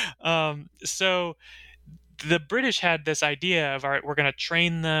 So the British had this idea of, all right, we're going to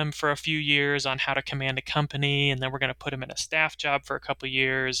train them for a few years on how to command a company, and then we're going to put them in a staff job for a couple of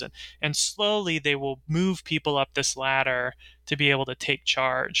years, and slowly they will move people up this ladder to be able to take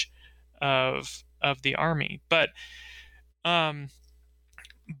charge of the army. But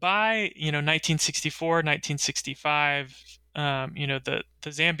by 1964, 1965, the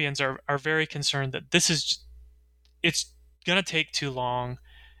Zambians are very concerned that it's going to take too long,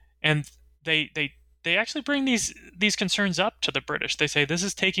 and they actually bring these concerns up to the British. They say, this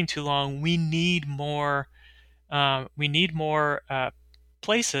is taking too long. We need more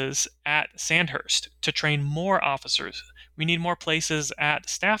places at Sandhurst to train more officers. We need more places at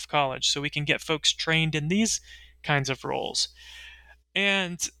Staff College so we can get folks trained in these kinds of roles.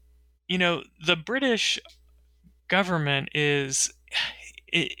 And, the British government it's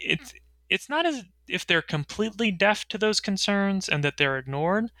not as if they're completely deaf to those concerns and that they're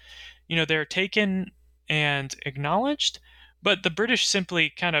ignored. They're taken and acknowledged, But the British simply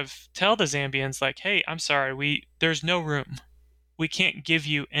kind of tell the Zambians, like, hey, I'm sorry, there's no room. We can't give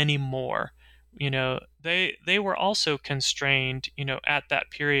you any more. They were also constrained, at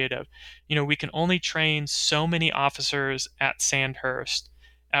that period of, we can only train so many officers at Sandhurst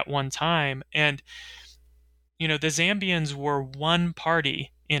at one time. And, the Zambians were one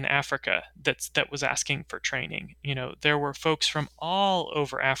party in Africa that was asking for training. There were folks from all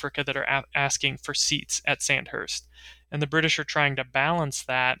over Africa that are asking for seats at Sandhurst. And the British are trying to balance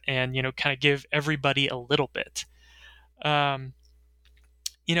that and, kind of give everybody a little bit.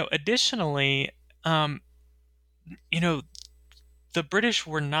 Additionally, the British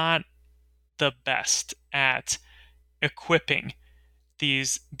were not the best at equipping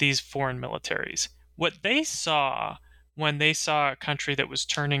these foreign militaries. What they saw when they saw a country that was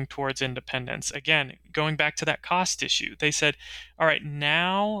turning towards independence, again, going back to that cost issue, they said, all right,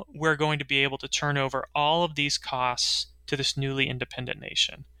 now we're going to be able to turn over all of these costs to this newly independent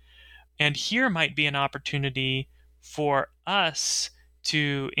nation. And here might be an opportunity for us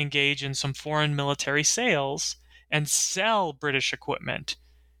to engage in some foreign military sales and sell British equipment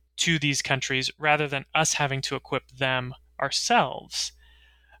to these countries rather than us having to equip them ourselves.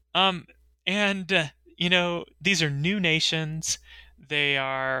 These are new nations. They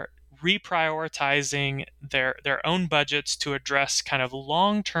are reprioritizing their own budgets to address kind of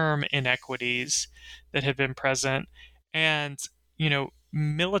long-term inequities that have been present. And,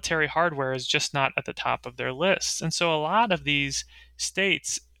 military hardware is just not at the top of their lists. And so a lot of these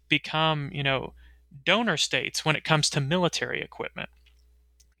states become, donor states when it comes to military equipment.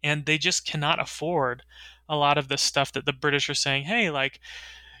 And they just cannot afford a lot of the stuff that the British are saying, hey,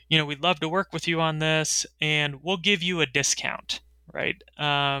 we'd love to work with you on this and we'll give you a discount, right?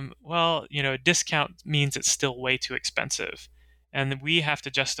 A discount means it's still way too expensive. And we have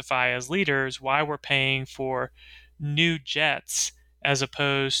to justify as leaders why we're paying for new jets as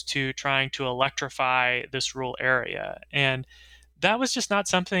opposed to trying to electrify this rural area. And that was just not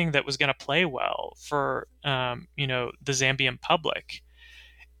something that was going to play well for, the Zambian public.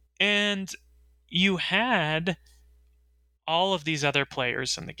 And you had all of these other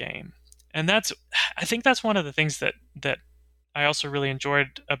players in the game. And I think that's one of the things that I also really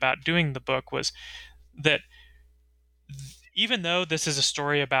enjoyed about doing the book was that even though this is a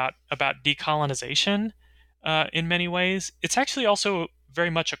story about decolonization in many ways, it's actually also very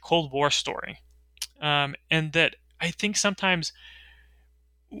much a Cold War story. And that I think sometimes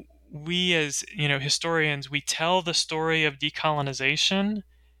we as, historians, we tell the story of decolonization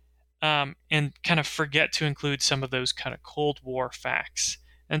and kind of forget to include some of those kind of Cold War facts.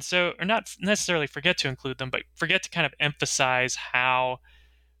 And so, or not necessarily forget to include them, but forget to kind of emphasize how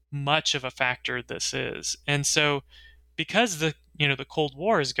much of a factor this is. And so, because the Cold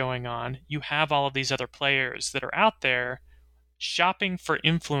War is going on, you have all of these other players that are out there shopping for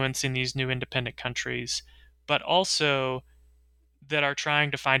influence in these new independent countries, but also that are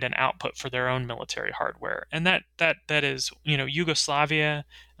trying to find an output for their own military hardware. And that is, Yugoslavia,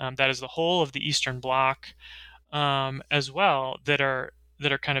 that is the whole of the Eastern Bloc, as well, that are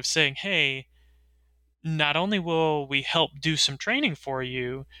kind of saying, hey, not only will we help do some training for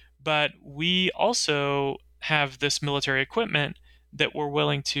you, but we also have this military equipment that we're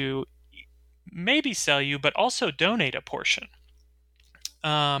willing to maybe sell you, but also donate a portion,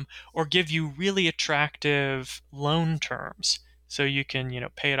 or give you really attractive loan terms so you can,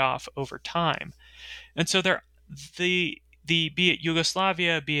 pay it off over time. And so be it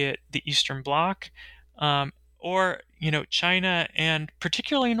Yugoslavia, be it the Eastern Bloc, or China and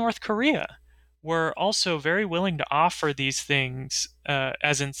particularly North Korea were also very willing to offer these things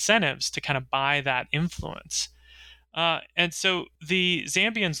as incentives to kind of buy that influence. And so the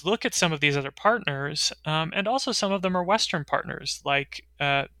Zambians look at some of these other partners, and also some of them are Western partners like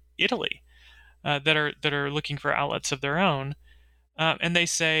Italy, that are looking for outlets of their own, and they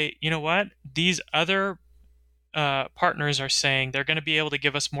say, you know what, these other partners are saying they're going to be able to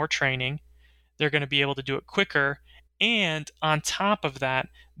give us more training, they're going to be able to do it quicker, and on top of that,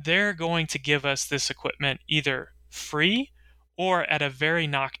 they're going to give us this equipment either free or at a very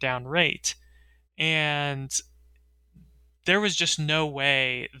knockdown rate. And there was just no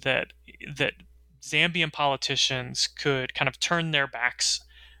way that Zambian politicians could kind of turn their backs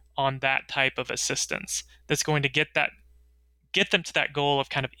on that type of assistance that's going to get them to that goal of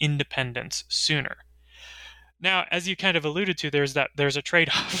kind of independence sooner. Now, as you kind of alluded to, there's a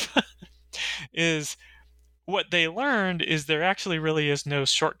trade-off. Is what they learned is there actually really is no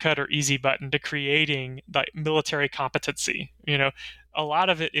shortcut or easy button to creating like military competency. A lot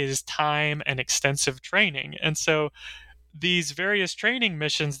of it is time and extensive training. And so these various training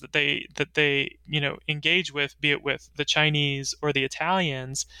missions that they engage with, be it with the Chinese or the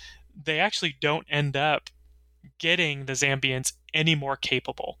Italians, they actually don't end up getting the Zambians any more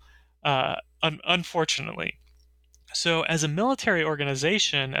capable, unfortunately. So, as a military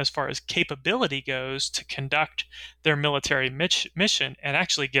organization, as far as capability goes to conduct their military mission, it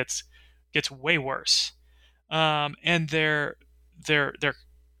actually gets way worse. And they're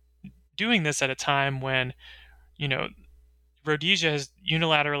doing this at a time when, Rhodesia has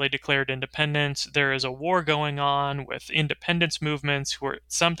unilaterally declared independence. There is a war going on with independence movements who are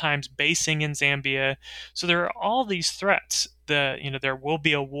sometimes basing in Zambia. So there are all these threats. There will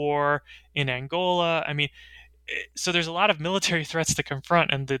be a war in Angola. I mean, so there's a lot of military threats to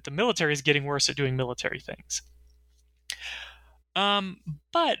confront, and the military is getting worse at doing military things.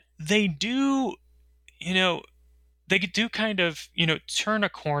 But they do, they do kind of, turn a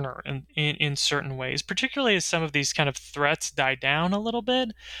corner in certain ways, particularly as some of these kind of threats die down a little bit.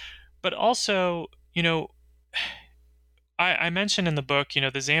 But also, I mentioned in the book, the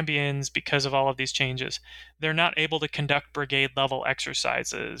Zambians, because of all of these changes, they're not able to conduct brigade level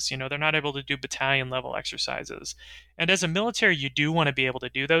exercises. They're not able to do battalion level exercises. And as a military, you do want to be able to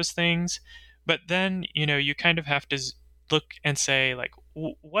do those things. But then, you kind of have to look and say, like,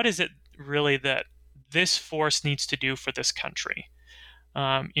 what is it really that this force needs to do for this country?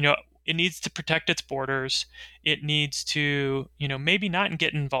 It needs to protect its borders. It needs to, maybe not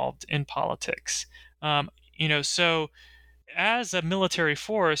get involved in politics. So as a military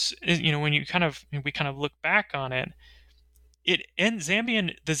force, when we kind of look back on it, the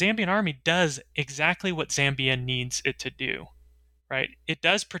Zambian army does exactly what Zambia needs it to do, right? It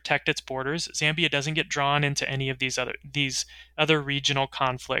does protect its borders. Zambia doesn't get drawn into any of these other regional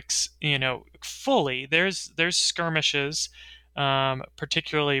conflicts, fully. There's skirmishes,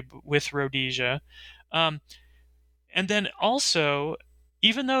 particularly with Rhodesia, and then also,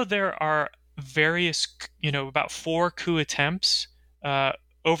 even though there are various, about 4 coup attempts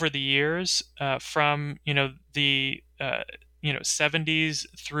over the years, from the 70s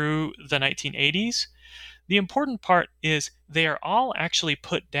through the 1980s. The important part is they are all actually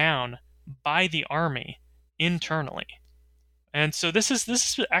put down by the army internally. And so this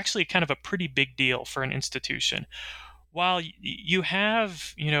is actually kind of a pretty big deal for an institution. While you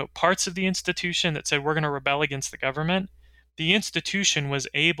have, parts of the institution that said we're going to rebel against the government, the institution was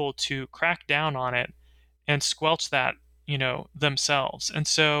able to crack down on it and squelch that, themselves. And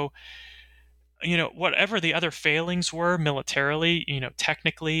so, whatever the other failings were militarily,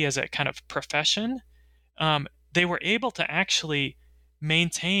 technically as a kind of profession, they were able to actually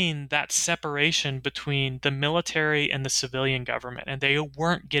maintain that separation between the military and the civilian government, and they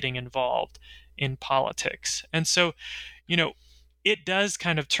weren't getting involved in politics. And so, it does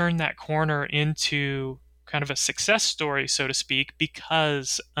kind of turn that corner into kind of a success story, so to speak,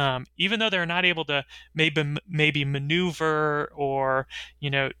 because even though they're not able to maybe maneuver or,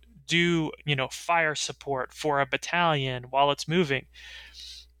 do, fire support for a battalion while it's moving,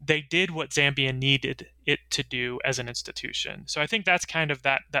 they did what Zambia needed it to do as an institution. So I think that's kind of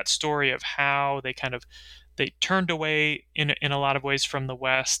that story of how they turned away in a lot of ways from the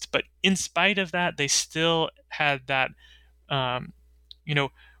West, but in spite of that, they still had that,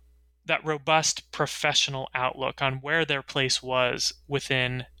 that robust professional outlook on where their place was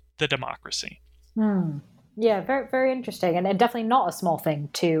within the democracy. Yeah, very, very interesting. And definitely not a small thing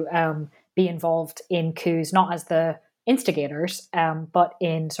to be involved in coups, not as the instigators, but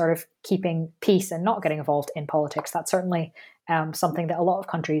in sort of keeping peace and not getting involved in politics. That's certainly something that a lot of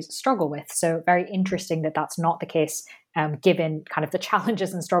countries struggle with. So very interesting that that's not the case, given kind of the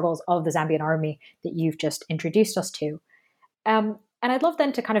challenges and struggles of the Zambian army that you've just introduced us to. And I'd love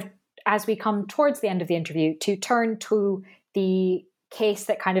then to kind of, as we come towards the end of the interview, to turn to the case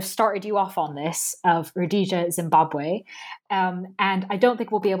that kind of started you off on this of Rhodesia, Zimbabwe. And I don't think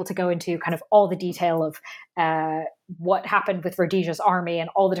we'll be able to go into kind of all the detail of what happened with Rhodesia's army and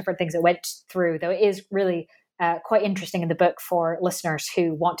all the different things it went through, though it is really quite interesting in the book for listeners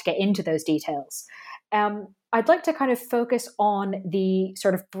who want to get into those details. I'd like to kind of focus on the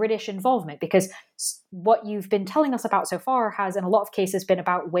sort of British involvement, because what you've been telling us about so far has in a lot of cases been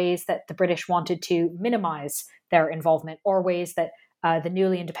about ways that the British wanted to minimize their involvement, or ways that the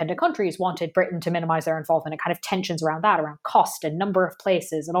newly independent countries wanted Britain to minimize their involvement, and kind of tensions around that, around cost and number of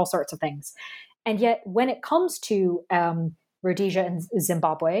places and all sorts of things. And yet when it comes to Rhodesia and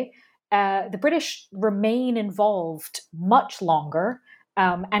Zimbabwe, the British remain involved much longer,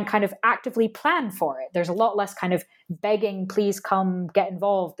 and kind of actively plan for it. There's a lot less kind of begging, please come get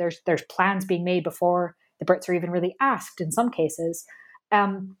involved. There's plans being made before the Brits are even really asked in some cases.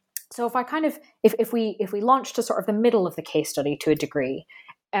 So if I kind of if we launch to sort of the middle of the case study to a degree,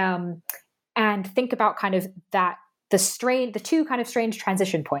 and think about kind of that the two kind of strange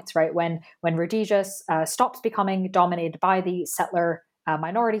transition points, right? When Rhodesia stops becoming dominated by the settler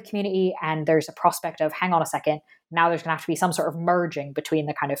minority community, and there's a prospect of, hang on a second, now there's going to have to be some sort of merging between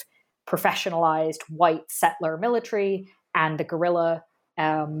the kind of professionalized white settler military and the guerrilla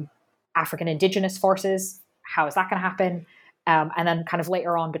African indigenous forces. How is that going to happen? And then kind of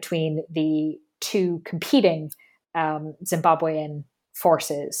later on between the two competing Zimbabwean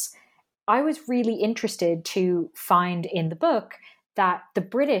forces. I was really interested to find in the book that the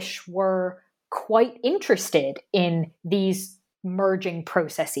British were quite interested in these merging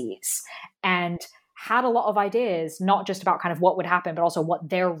processes and had a lot of ideas, not just about kind of what would happen, but also what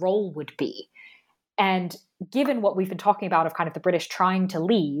their role would be. And given what we've been talking about of kind of the British trying to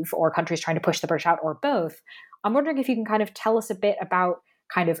leave or countries trying to push the British out or both, I'm wondering if you can kind of tell us a bit about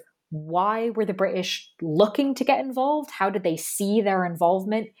kind of why were the British looking to get involved? How did they see their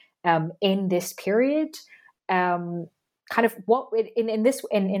involvement in this period? Kind of what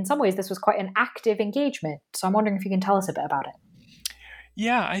in some ways this was quite an active engagement. So I'm wondering if you can tell us a bit about it.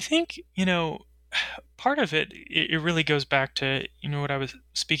 Yeah, I think, part of it really goes back to, what I was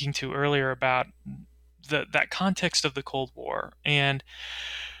speaking to earlier about that context of the Cold War. And,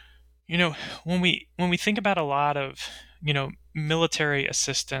 when we think about a lot of, military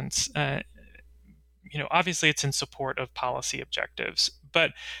assistance, obviously it's in support of policy objectives,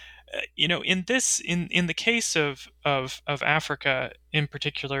 but in the case of Africa in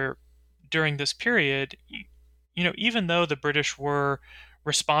particular during this period, even though the British were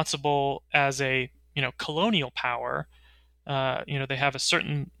responsible as a colonial power, they have a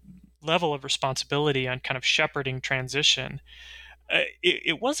certain level of responsibility on kind of shepherding transition.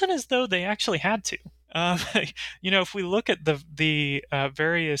 It wasn't as though they actually had to. If we look at the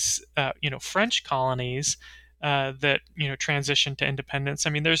various French colonies that transitioned to independence, I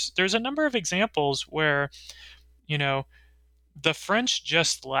mean, there's a number of examples where the French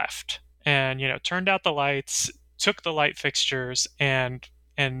just left and turned out the lights, took the light fixtures, and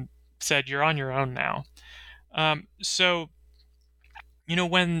said, "You're on your own now." So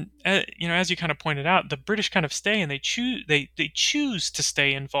when as you kind of pointed out, the British kind of stay and they choose to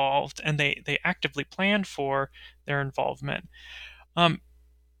stay involved, and they actively plan for their involvement.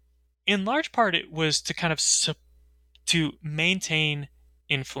 In large part, it was to kind of to maintain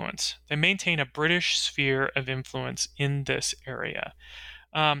influence. They maintain a British sphere of influence in this area.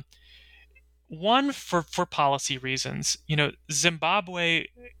 One, for policy reasons. Zimbabwe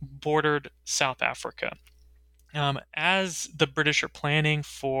bordered South Africa. As the British are planning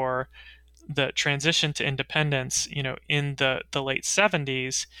for the transition to independence, in the late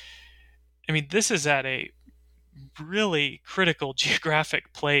 70s, I mean, this is at a really critical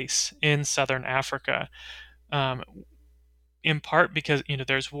geographic place in southern Africa, in part because,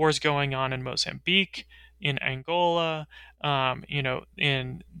 there's wars going on in Mozambique, in Angola,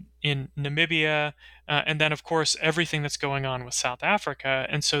 in Namibia, and then, of course, everything that's going on with South Africa.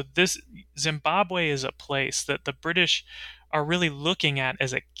 And so this Zimbabwe is a place that the British are really looking at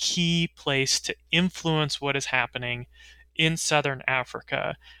as a key place to influence what is happening in Southern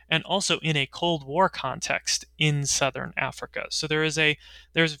Africa, and also in a Cold War context in Southern Africa. So there's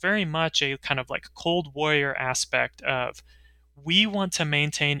very much a kind of like Cold Warrior aspect of, we want to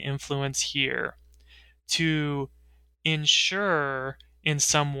maintain influence here to ensure in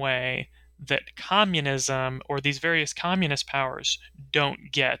some way that communism or these various communist powers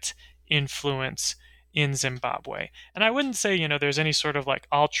don't get influence in Zimbabwe. And I wouldn't say, there's any sort of like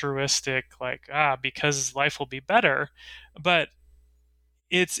altruistic, because life will be better, but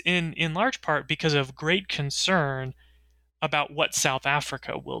it's in large part because of great concern about what South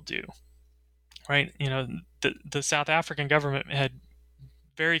Africa will do, right? The South African government had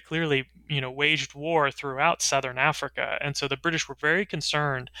very clearly, waged war throughout Southern Africa. And so the British were very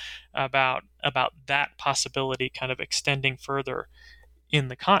concerned about that possibility kind of extending further in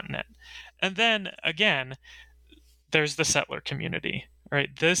the continent. And then again, there's the settler community, right?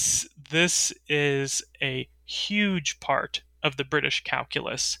 This is a huge part of the British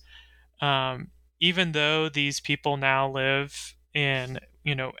calculus. Even though these people now live in,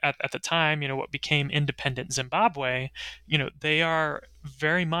 at the time, what became independent Zimbabwe, they are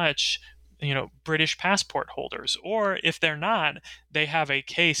very much, British passport holders. Or if they're not, they have a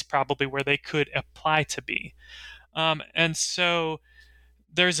case probably where they could apply to be. And so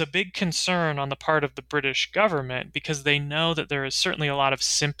there's a big concern on the part of the British government, because they know that there is certainly a lot of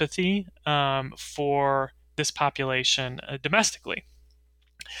sympathy for this population domestically.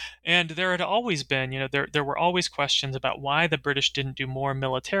 And there had always been, there were always questions about why the British didn't do more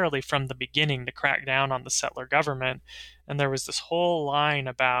militarily from the beginning to crack down on the settler government. And there was this whole line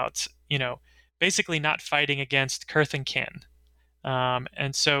about, basically not fighting against kith and kin.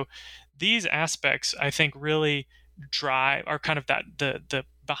 And so these aspects, I think, really are kind of that the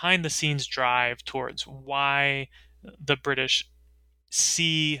behind the scenes drive towards why the British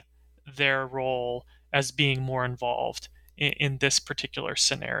see their role as being more involved in this particular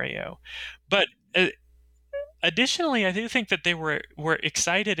scenario. But additionally, I do think that they were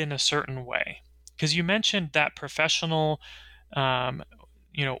excited in a certain way, because you mentioned that professional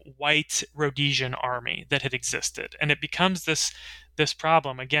white Rhodesian army that had existed, and it becomes this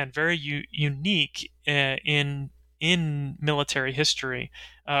problem again, very unique in military history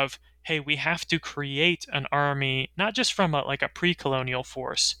of, hey, we have to create an army not just from a pre-colonial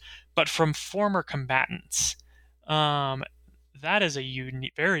force, but from former combatants. That is a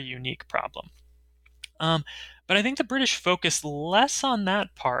very unique problem. But I think the British focused less on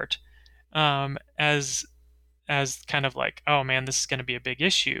that part as kind of like, oh man, this is going to be a big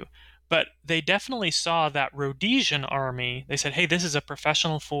issue. But they definitely saw that Rhodesian army. They said, hey, this is a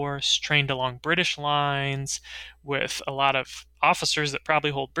professional force trained along British lines with a lot of officers that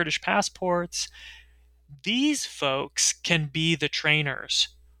probably hold British passports. These folks can be the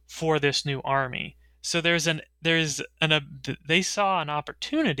trainers for this new army. So they saw an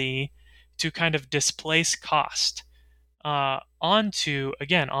opportunity to kind of displace cost onto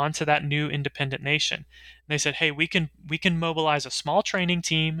that new independent nation. And they said, hey, we can mobilize a small training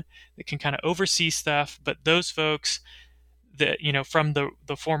team that can kind of oversee stuff, but those folks that, from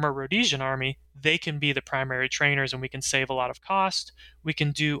the former Rhodesian army, they can be the primary trainers, and we can save a lot of cost. We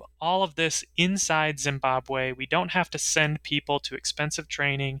can do all of this inside Zimbabwe. We don't have to send people to expensive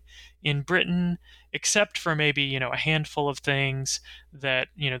training in Britain, except for maybe, a handful of things that,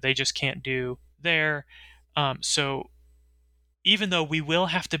 they just can't do there. So even though we will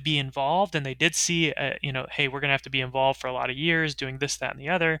have to be involved, and they did see, hey, we're going to have to be involved for a lot of years doing this, that, and the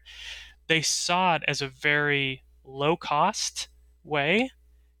other, they saw it as a very low-cost way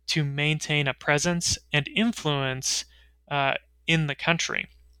to maintain a presence and influence in the country.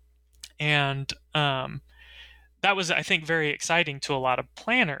 And that was, I think, very exciting to a lot of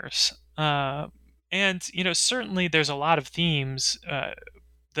planners. And, certainly there's a lot of themes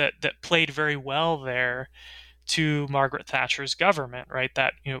that played very well there to Margaret Thatcher's government, right?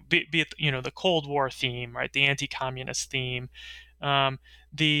 That, be it, the Cold War theme, right? The anti-communist theme,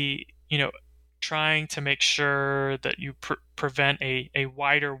 the, trying to make sure that you prevent a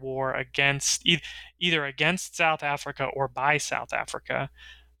wider war against either against South Africa or by South Africa,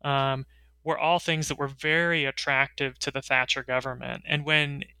 were all things that were very attractive to the Thatcher government. And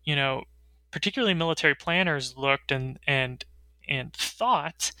when, particularly military planners looked and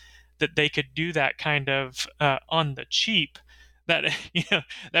thought that they could do that kind of on the cheap, that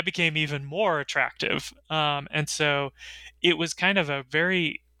that became even more attractive. And so it was kind of a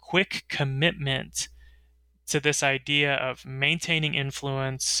very quick commitment to this idea of maintaining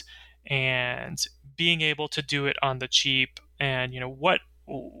influence and being able to do it on the cheap. And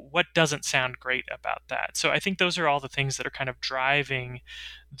what doesn't sound great about that? So I think those are all the things that are kind of driving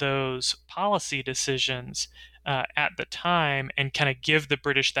those policy decisions at the time, and kind of give the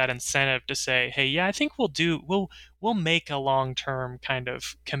British that incentive to say, hey, yeah, I think we'll make a long-term kind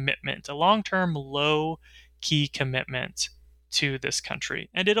of commitment, a long-term low-key commitment to this country,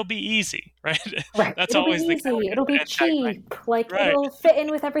 and it'll be easy, right? Right. That's it'll always be easy. It'll be cheap. Right. It'll fit in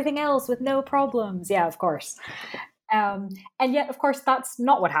with everything else with no problems. Yeah, of course. And yet, of course, that's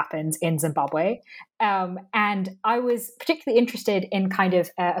not what happens in Zimbabwe. And I was particularly interested in kind of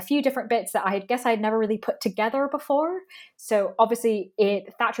a few different bits that I guess I'd never really put together before. So obviously,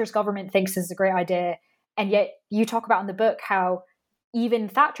 Thatcher's government thinks this is a great idea. And yet you talk about in the book how even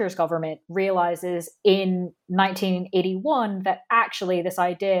Thatcher's government realizes in 1981 that actually this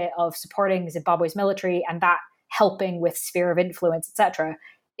idea of supporting Zimbabwe's military and that helping with sphere of influence, etc.,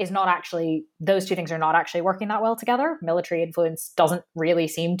 is not actually, those two things are not actually working that well together. Military influence doesn't really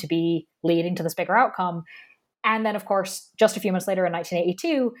seem to be leading to this bigger outcome. And then, of course, just a few months later in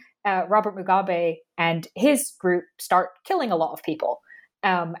 1982, Robert Mugabe and his group start killing a lot of people.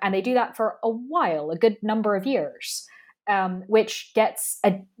 And they do that for a while, a good number of years, which gets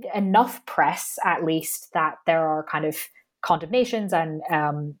enough press, at least, that there are kind of condemnations and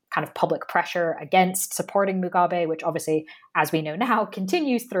kind of public pressure against supporting Mugabe, which obviously, as we know now,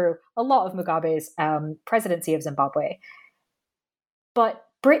 continues through a lot of Mugabe's presidency of Zimbabwe. But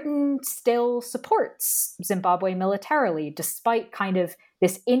Britain still supports Zimbabwe militarily, despite kind of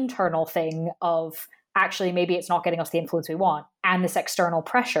this internal thing of actually maybe it's not getting us the influence we want, and this external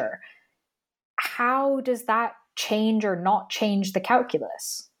pressure. How does that change or not change the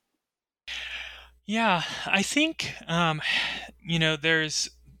calculus? Yeah, I think there's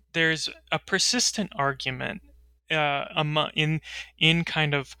a persistent argument in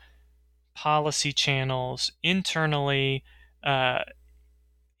kind of policy channels internally,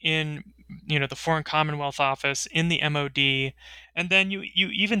 in the Foreign Commonwealth Office, in the MOD, and then you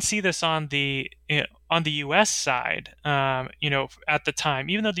even see this on the U.S. side. At the time,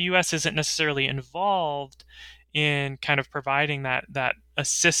 even though the U.S. isn't necessarily involved in kind of providing that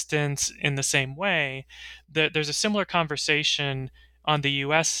assistance in the same way, that there's a similar conversation on the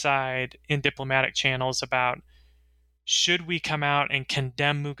U.S. side in diplomatic channels about, should we come out and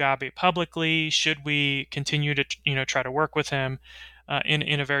condemn Mugabe publicly? Should we continue to try to work with him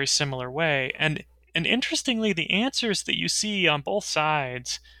in a very similar way? And interestingly, the answers that you see on both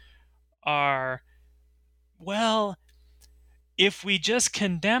sides are, well, if we just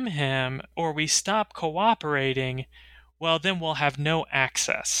condemn him or we stop cooperating, well, then we'll have no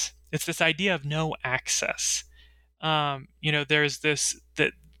access. It's this idea of no access. There's this,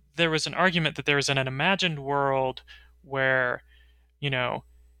 that there was an argument that there is an imagined world where,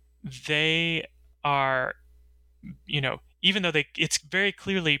 they are, even though it's very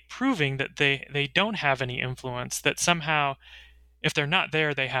clearly proving that they don't have any influence, that somehow if they're not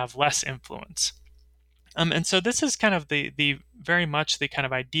there, they have less influence. And so this is kind of the very much the kind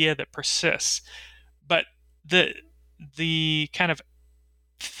of idea that persists. But the kind of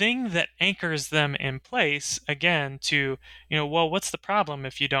thing that anchors them in place, again, to, well, what's the problem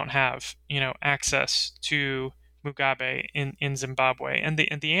if you don't have, access to Mugabe in Zimbabwe? And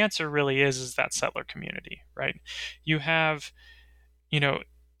the answer really is that settler community, right? You have,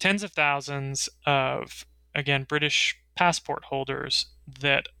 tens of thousands of, again, British passport holders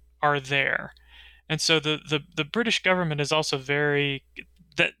that are there. And so the British government is also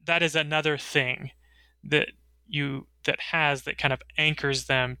that is another thing that kind of anchors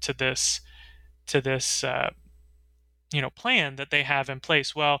them to this plan that they have in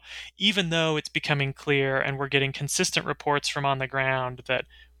place. Well, even though it's becoming clear and we're getting consistent reports from on the ground that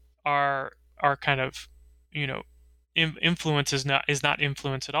our kind of influence is not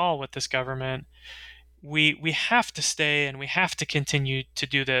influence at all with this government, we have to stay and we have to continue to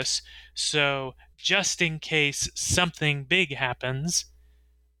do this. So just in case something big happens,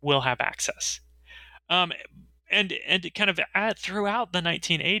 we'll have access. And kind of throughout the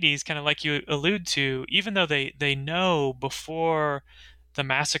 1980s, kind of like you allude to, even though they know before the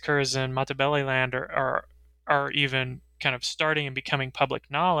massacres in Matabeleland are even kind of starting and becoming public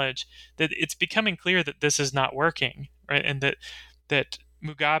knowledge, that it's becoming clear that this is not working, right? And that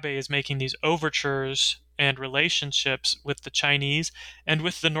Mugabe is making these overtures and relationships with the Chinese and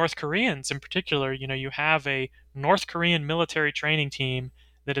with the North Koreans in particular. You have a North Korean military training team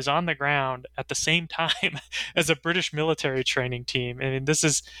that is on the ground at the same time as a British military training team. I mean, this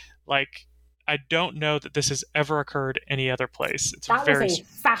is like, I don't know that this has ever occurred any other place. That was a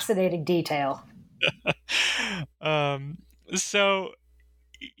fascinating detail. So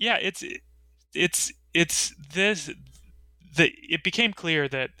yeah, it's this, it became clear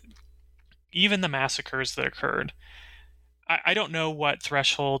that even the massacres that occurred, I don't know what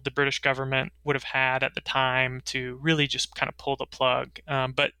threshold the British government would have had at the time to really just kind of pull the plug.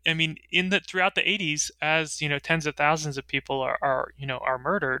 But I mean, throughout the 80s, as tens of thousands of people are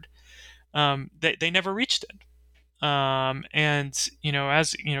murdered, they never reached it. And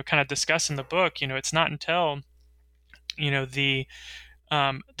as kind of discussed in the book, it's not until the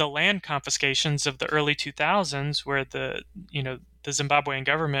land confiscations of the early 2000s where the Zimbabwean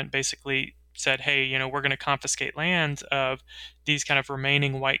government basically said, hey, we're going to confiscate land of these kind of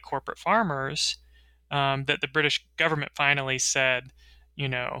remaining white corporate farmers, that the British government finally said,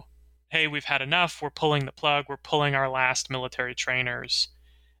 hey, we've had enough. We're pulling the plug. We're pulling our last military trainers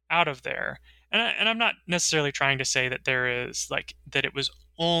out of there. And I'm not necessarily trying to say that there is that it was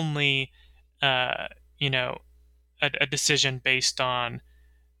only, a decision based on,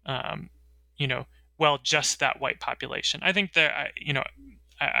 just that white population. I think that,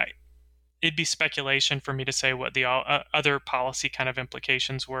 it'd be speculation for me to say what the other policy kind of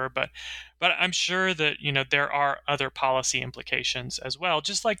implications were, but I'm sure that there are other policy implications as well,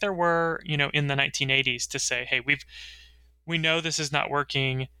 just like there were in the 1980s, to say, hey, we know this is not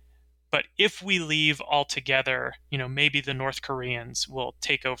working, but if we leave altogether, maybe the North Koreans will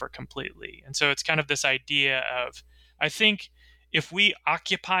take over completely. And so it's kind of this idea of, I think if we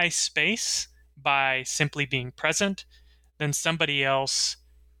occupy space by simply being present, then somebody else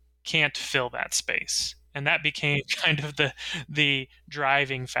can't fill that space. And that became kind of the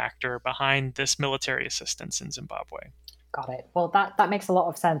driving factor behind this military assistance in Zimbabwe. Got it. Well, that makes a lot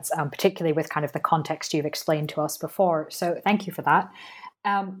of sense, particularly with kind of the context you've explained to us before. So thank you for that.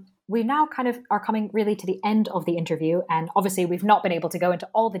 We now kind of are coming really to the end of the interview. And obviously, we've not been able to go into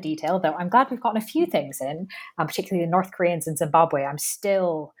all the detail, though I'm glad we've gotten a few things in, particularly the North Koreans in Zimbabwe.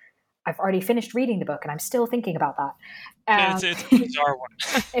 I've already finished reading the book and I'm still thinking about that. It's a bizarre one.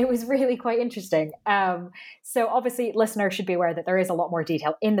 It was really quite interesting. So obviously listeners should be aware that there is a lot more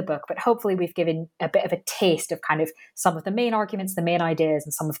detail in the book, but hopefully we've given a bit of a taste of kind of some of the main arguments, the main ideas,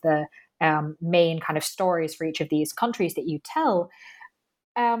 and some of the main kind of stories for each of these countries that you tell.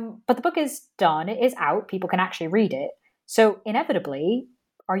 But the book is done. It is out. People can actually read it. So inevitably,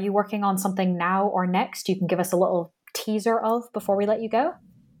 are you working on something now or next you can give us a little teaser of before we let you go?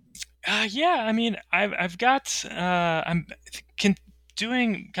 Yeah, I mean, I've got I'm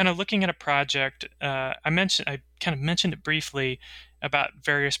doing kind of looking at a project. I kind of mentioned it briefly about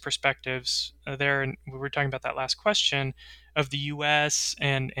various perspectives there, and we were talking about that last question of the U.S.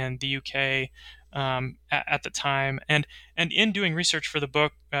 and the UK at the time, and in doing research for the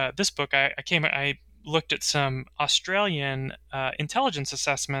book, this book, I looked at some Australian intelligence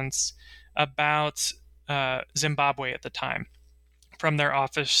assessments about Zimbabwe at the time, from their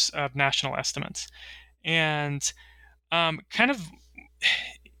Office of National Estimates. And kind of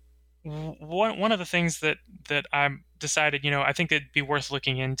one of the things that I decided, I think it'd be worth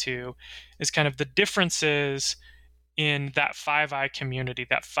looking into is kind of the differences in that Five Eye community,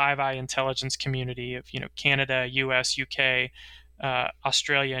 that Five Eye intelligence community of, Canada, US, UK,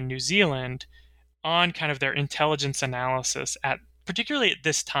 Australia, and New Zealand, on kind of their intelligence analysis particularly at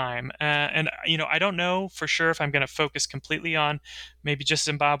this time. And I don't know for sure if I'm going to focus completely on maybe just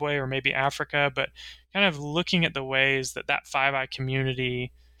Zimbabwe or maybe Africa, but kind of looking at the ways that Five Eye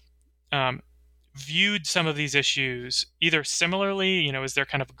community viewed some of these issues, either similarly, is there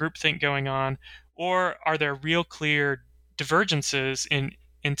kind of a groupthink going on, or are there real clear divergences in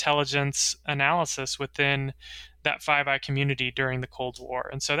intelligence analysis within that Five Eye community during the Cold War?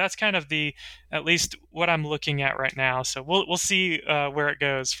 And so that's kind of at least what I'm looking at right now. So we'll see where it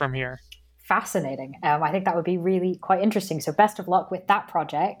goes from here. Fascinating. I think that would be really quite interesting. So best of luck with that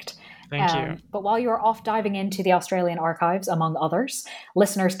project. Thank you. But while you're off diving into the Australian archives, among others,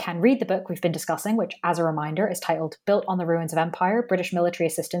 listeners can read the book we've been discussing, which, as a reminder, is titled Built on the Ruins of Empire, British Military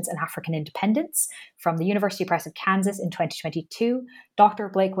Assistance in African Independence, from the University Press of Kansas in 2022. Dr.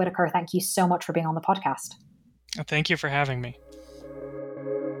 Blake Whitaker, thank you so much for being on the podcast. Thank you for having me.